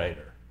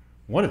operator.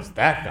 What is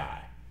that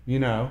guy?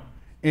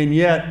 And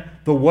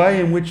yet, the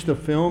way in which the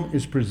film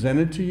is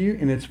presented to you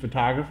in its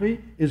photography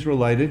is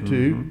related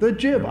to the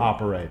jib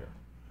operator.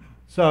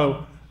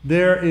 So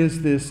there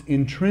is this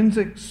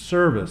intrinsic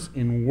service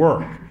in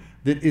work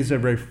that is a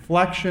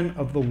reflection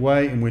of the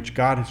way in which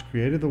God has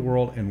created the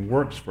world and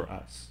works for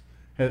us.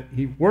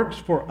 He works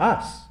for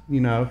us,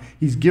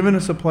 He's given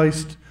us a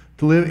place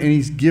to live, and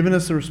He's given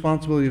us the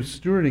responsibility of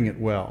stewarding it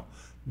well.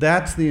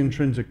 That's the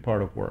intrinsic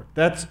part of work.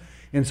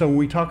 And so when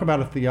we talk about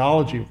a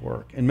theology of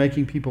work and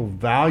making people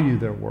value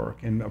their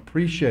work and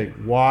appreciate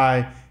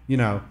why,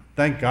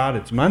 thank God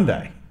it's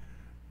Monday,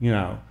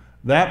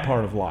 that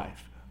part of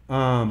life,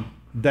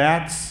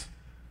 that's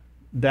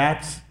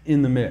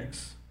in the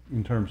mix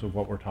in terms of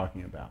what we're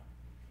talking about.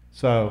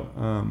 So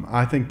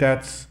I think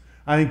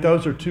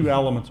those are two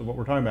elements of what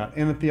we're talking about.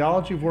 And the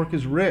theology of work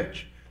is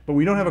rich, but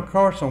we don't have a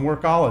course on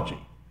workology,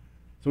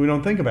 so we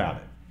don't think about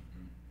it.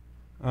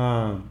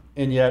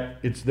 And yet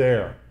it's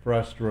there for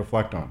us to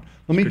reflect on.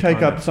 Let me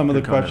take up some of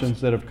the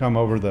questions that have come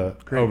over the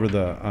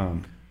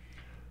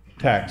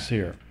text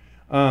here.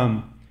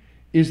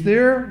 Is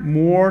there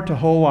more to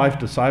whole life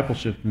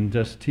discipleship than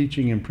just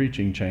teaching and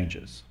preaching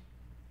changes?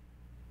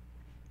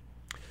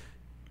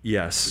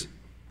 Yes,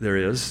 there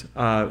is.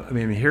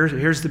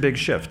 Here's the big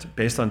shift.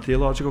 Based on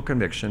theological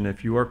conviction,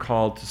 if you are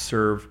called to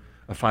serve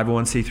a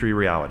 501c3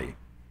 reality,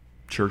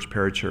 church,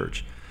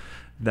 parachurch,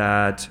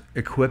 that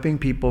equipping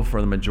people for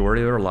the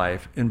majority of their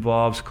life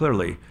involves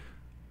clearly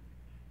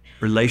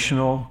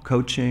relational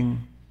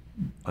coaching,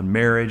 on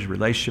marriage,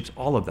 relationships,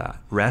 all of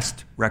that,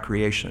 rest,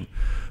 recreation.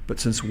 But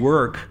since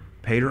work,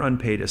 paid or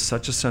unpaid, is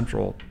such a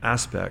central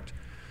aspect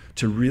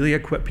to really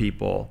equip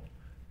people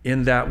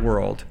in that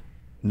world,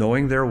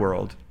 knowing their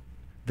world,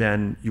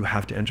 then you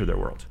have to enter their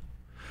world.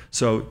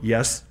 So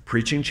yes,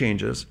 preaching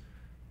changes,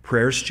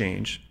 prayers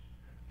change,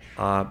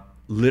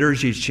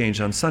 liturgies change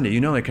on Sunday.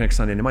 You know, they connect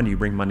Sunday to Monday. You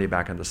bring Monday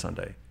back into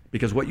Sunday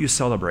because what you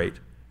celebrate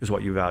is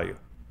what you value.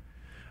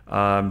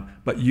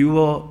 But you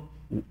will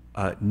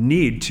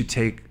need to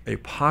take a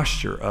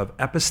posture of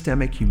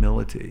epistemic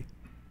humility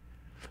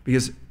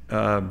because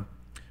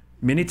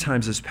many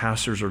times as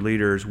pastors or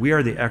leaders, we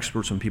are the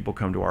experts when people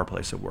come to our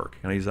place of work.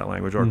 Can I use that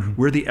language? Or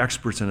we're the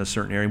experts in a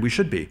certain area, and we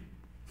should be.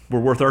 We're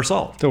worth our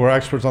salt. So we're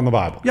experts on the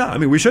Bible. Yeah,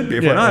 we should be.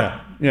 If we're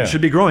not, we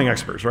should be growing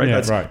experts, right? Yeah,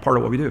 That's right. part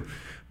of what we do.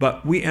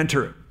 But we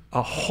enter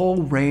a whole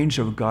range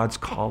of God's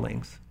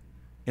callings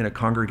in a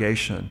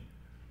congregation.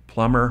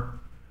 Plumber,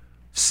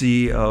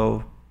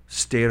 CEO,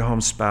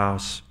 stay-at-home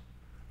spouse,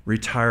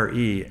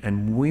 retiree,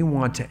 and we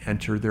want to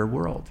enter their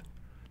world.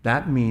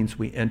 That means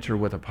we enter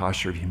with a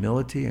posture of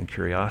humility and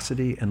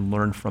curiosity and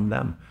learn from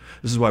them.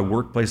 This is why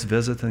workplace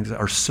visits things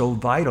are so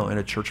vital in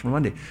a church for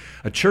Monday.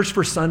 A church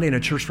for Sunday and a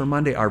church for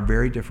Monday are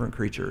very different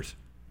creatures.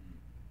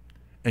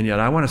 And yet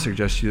I want to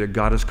suggest to you that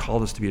God has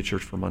called us to be a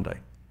church for Monday.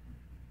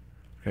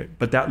 Okay,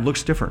 but that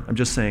looks different. I'm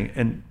just saying,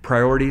 and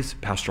priorities,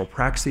 pastoral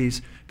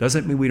praxis,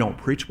 doesn't mean we don't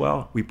preach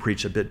well. We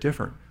preach a bit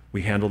different.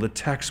 We handle the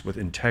text with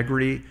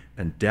integrity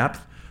and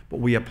depth, but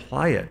we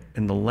apply it,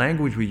 and the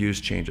language we use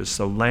changes.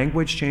 So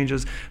language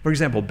changes. For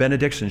example,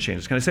 benediction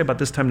changes. Can I say about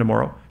this time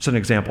tomorrow? It's an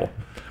example.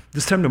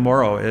 This time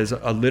tomorrow is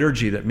a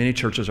liturgy that many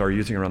churches are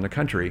using around the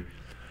country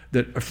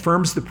that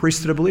affirms the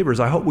priesthood of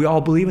believers. I hope we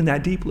all believe in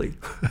that deeply.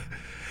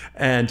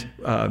 And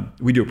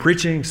we do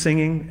preaching,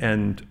 singing,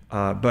 and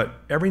but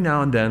every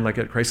now and then, like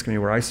at Christ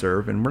Community where I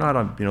serve, and we're not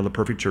on the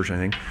perfect church or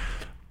anything,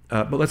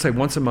 but let's say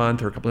once a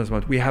month or a couple times a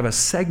month, we have a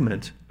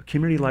segment, a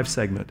community life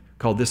segment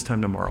called This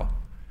Time Tomorrow.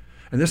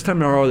 And this time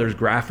tomorrow, there's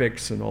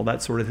graphics and all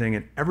that sort of thing,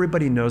 and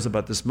everybody knows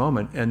about this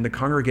moment, and the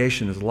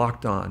congregation is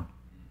locked on.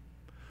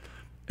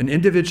 An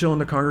individual in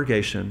the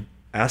congregation,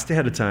 asked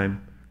ahead of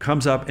time,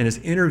 comes up and is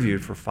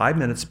interviewed for 5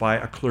 minutes by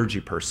a clergy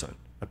person,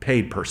 a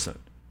paid person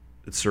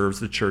that serves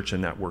the church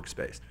in that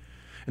workspace.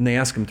 And they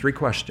ask him 3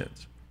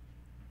 questions.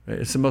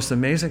 It's the most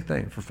amazing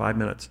thing for 5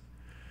 minutes.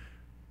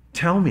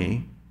 Tell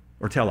me,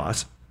 or tell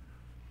us,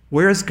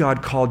 where has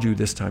God called you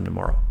this time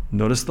tomorrow?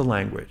 Notice the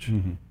language.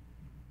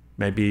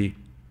 Maybe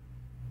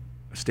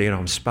a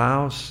stay-at-home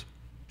spouse,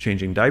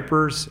 changing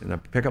diapers, in a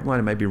pickup line,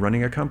 it might be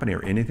running a company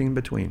or anything in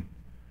between.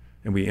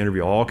 And we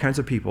interview all kinds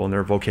of people in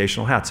their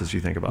vocational hats, as you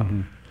think about.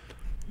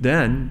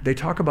 Then they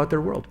talk about their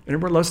world. And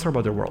everyone loves to talk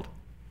about their world.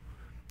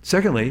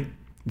 Secondly,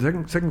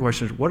 the second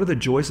question is, what are the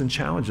joys and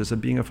challenges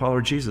of being a follower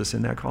of Jesus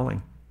in that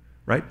calling?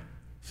 Right?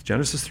 It's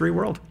Genesis 3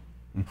 world.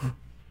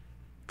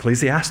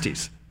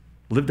 Ecclesiastes,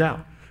 lived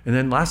out. And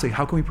then lastly,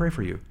 how can we pray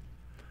for you?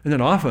 And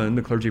then often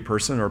the clergy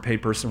person or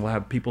paid person will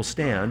have people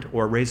stand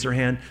or raise their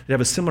hand. They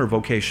have a similar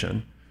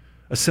vocation,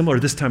 a similar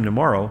this time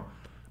tomorrow,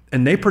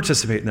 and they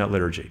participate in that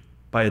liturgy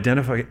by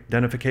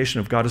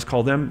identification of God has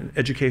called them,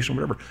 education,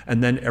 whatever.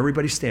 And then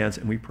everybody stands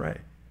and we pray.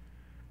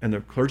 And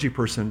the clergy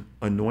person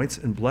anoints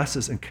and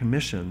blesses and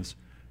commissions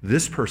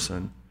this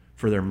person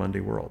for their Monday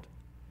world.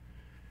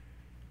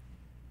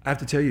 I have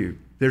to tell you,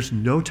 there's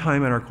no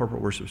time in our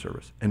corporate worship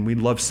service, and we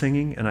love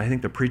singing, and I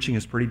think the preaching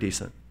is pretty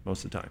decent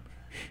most of the time.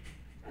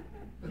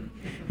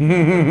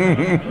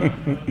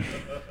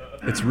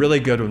 It's really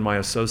good when my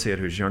associate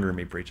who's younger than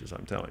me preaches,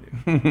 I'm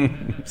telling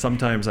you.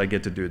 Sometimes I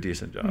get to do a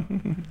decent job.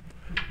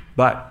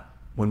 But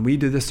when we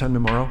do this time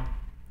tomorrow,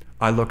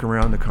 I look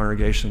around the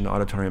congregation, the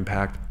auditorium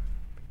packed,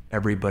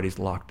 everybody's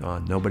locked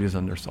on. Nobody's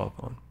on their cell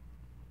phone.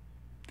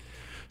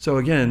 So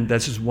again,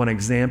 that's just one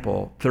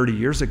example. 30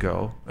 years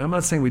ago, I'm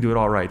not saying we do it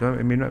all right.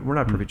 I mean, we're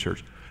not a perfect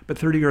church. But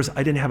 30 years,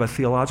 I didn't have a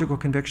theological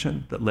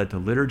conviction that led to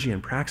liturgy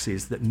and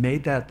praxis that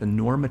made that the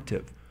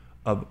normative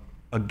of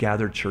a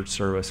gathered church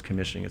service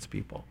commissioning its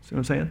people. See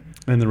what I'm saying?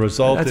 And the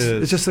result is...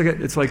 It's just like,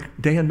 it's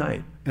like day and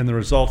night. And the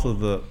result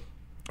of the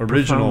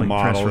original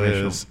model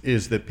transformational.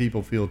 is that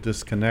people feel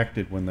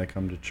disconnected when they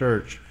come to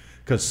church,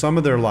 because some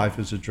of their life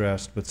is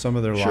addressed, but some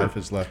of their life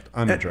is left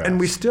unaddressed. And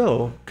we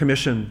still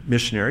commission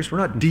missionaries. We're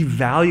not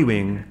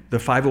devaluing the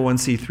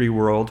 501c3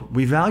 world.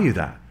 We value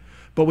that.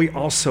 But we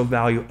also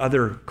value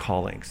other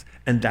callings,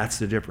 and that's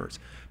the difference.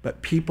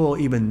 But people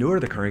even newer to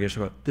the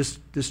congregation go,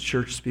 this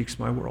church speaks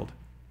my world.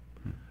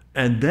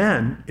 And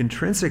then,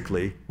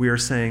 intrinsically, we are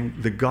saying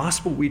the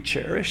gospel we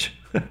cherish,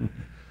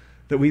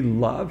 that we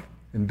love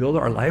and build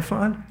our life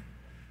on,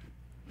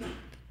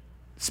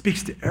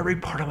 speaks to every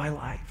part of my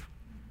life.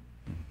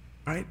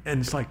 Right? And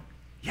it's like,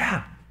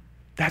 yeah,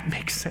 that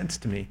makes sense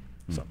to me.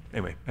 So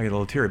anyway, I get a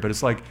little teary, but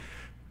it's like,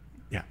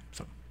 yeah,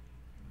 so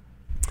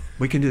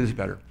we can do this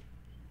better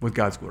with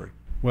God's glory.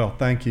 Well,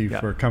 thank you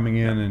for coming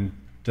in and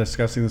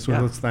discussing this with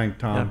us. Thank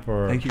Tom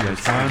for Thank you guys.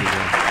 his time.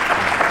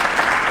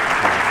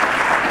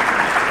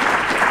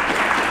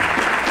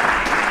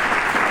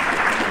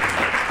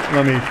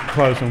 Let me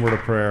close in a word of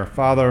prayer.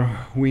 Father,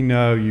 we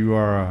know you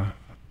are a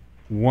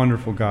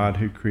wonderful God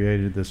who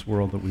created this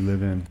world that we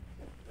live in.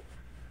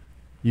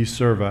 You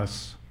serve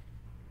us.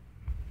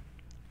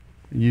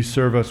 You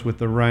serve us with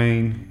the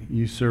rain.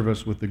 You serve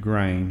us with the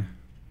grain.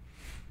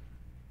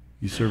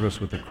 You serve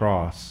us with the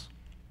cross.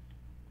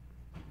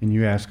 And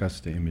you ask us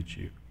to image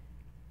you.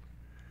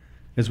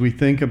 As we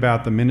think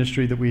about the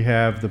ministry that we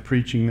have, the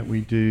preaching that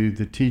we do,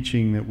 the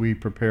teaching that we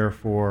prepare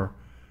for,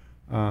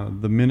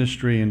 the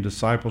ministry and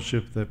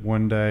discipleship that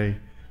one day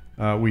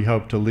we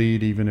hope to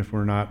lead, even if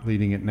we're not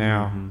leading it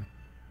now,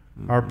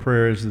 our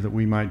prayer is that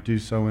we might do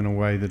so in a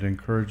way that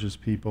encourages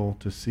people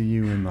to see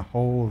you in the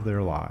whole of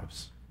their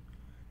lives,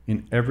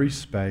 in every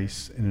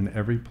space and in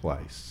every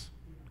place.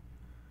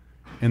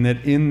 And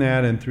that in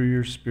that and through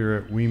your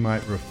Spirit, we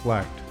might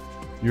reflect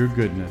your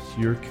goodness,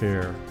 your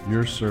care,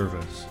 your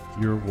service,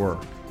 your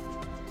work,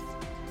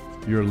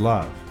 your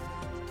love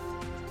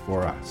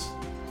for us.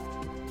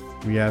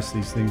 We ask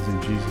these things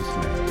in Jesus'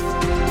 name.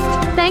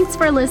 Thanks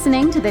for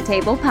listening to the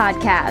Table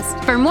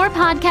Podcast. For more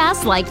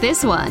podcasts like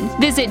this one,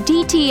 visit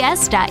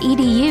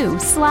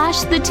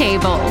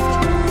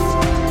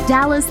dts.edu/thetable.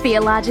 Dallas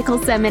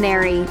Theological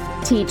Seminary.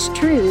 Teach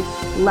truth,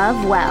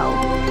 love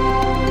well.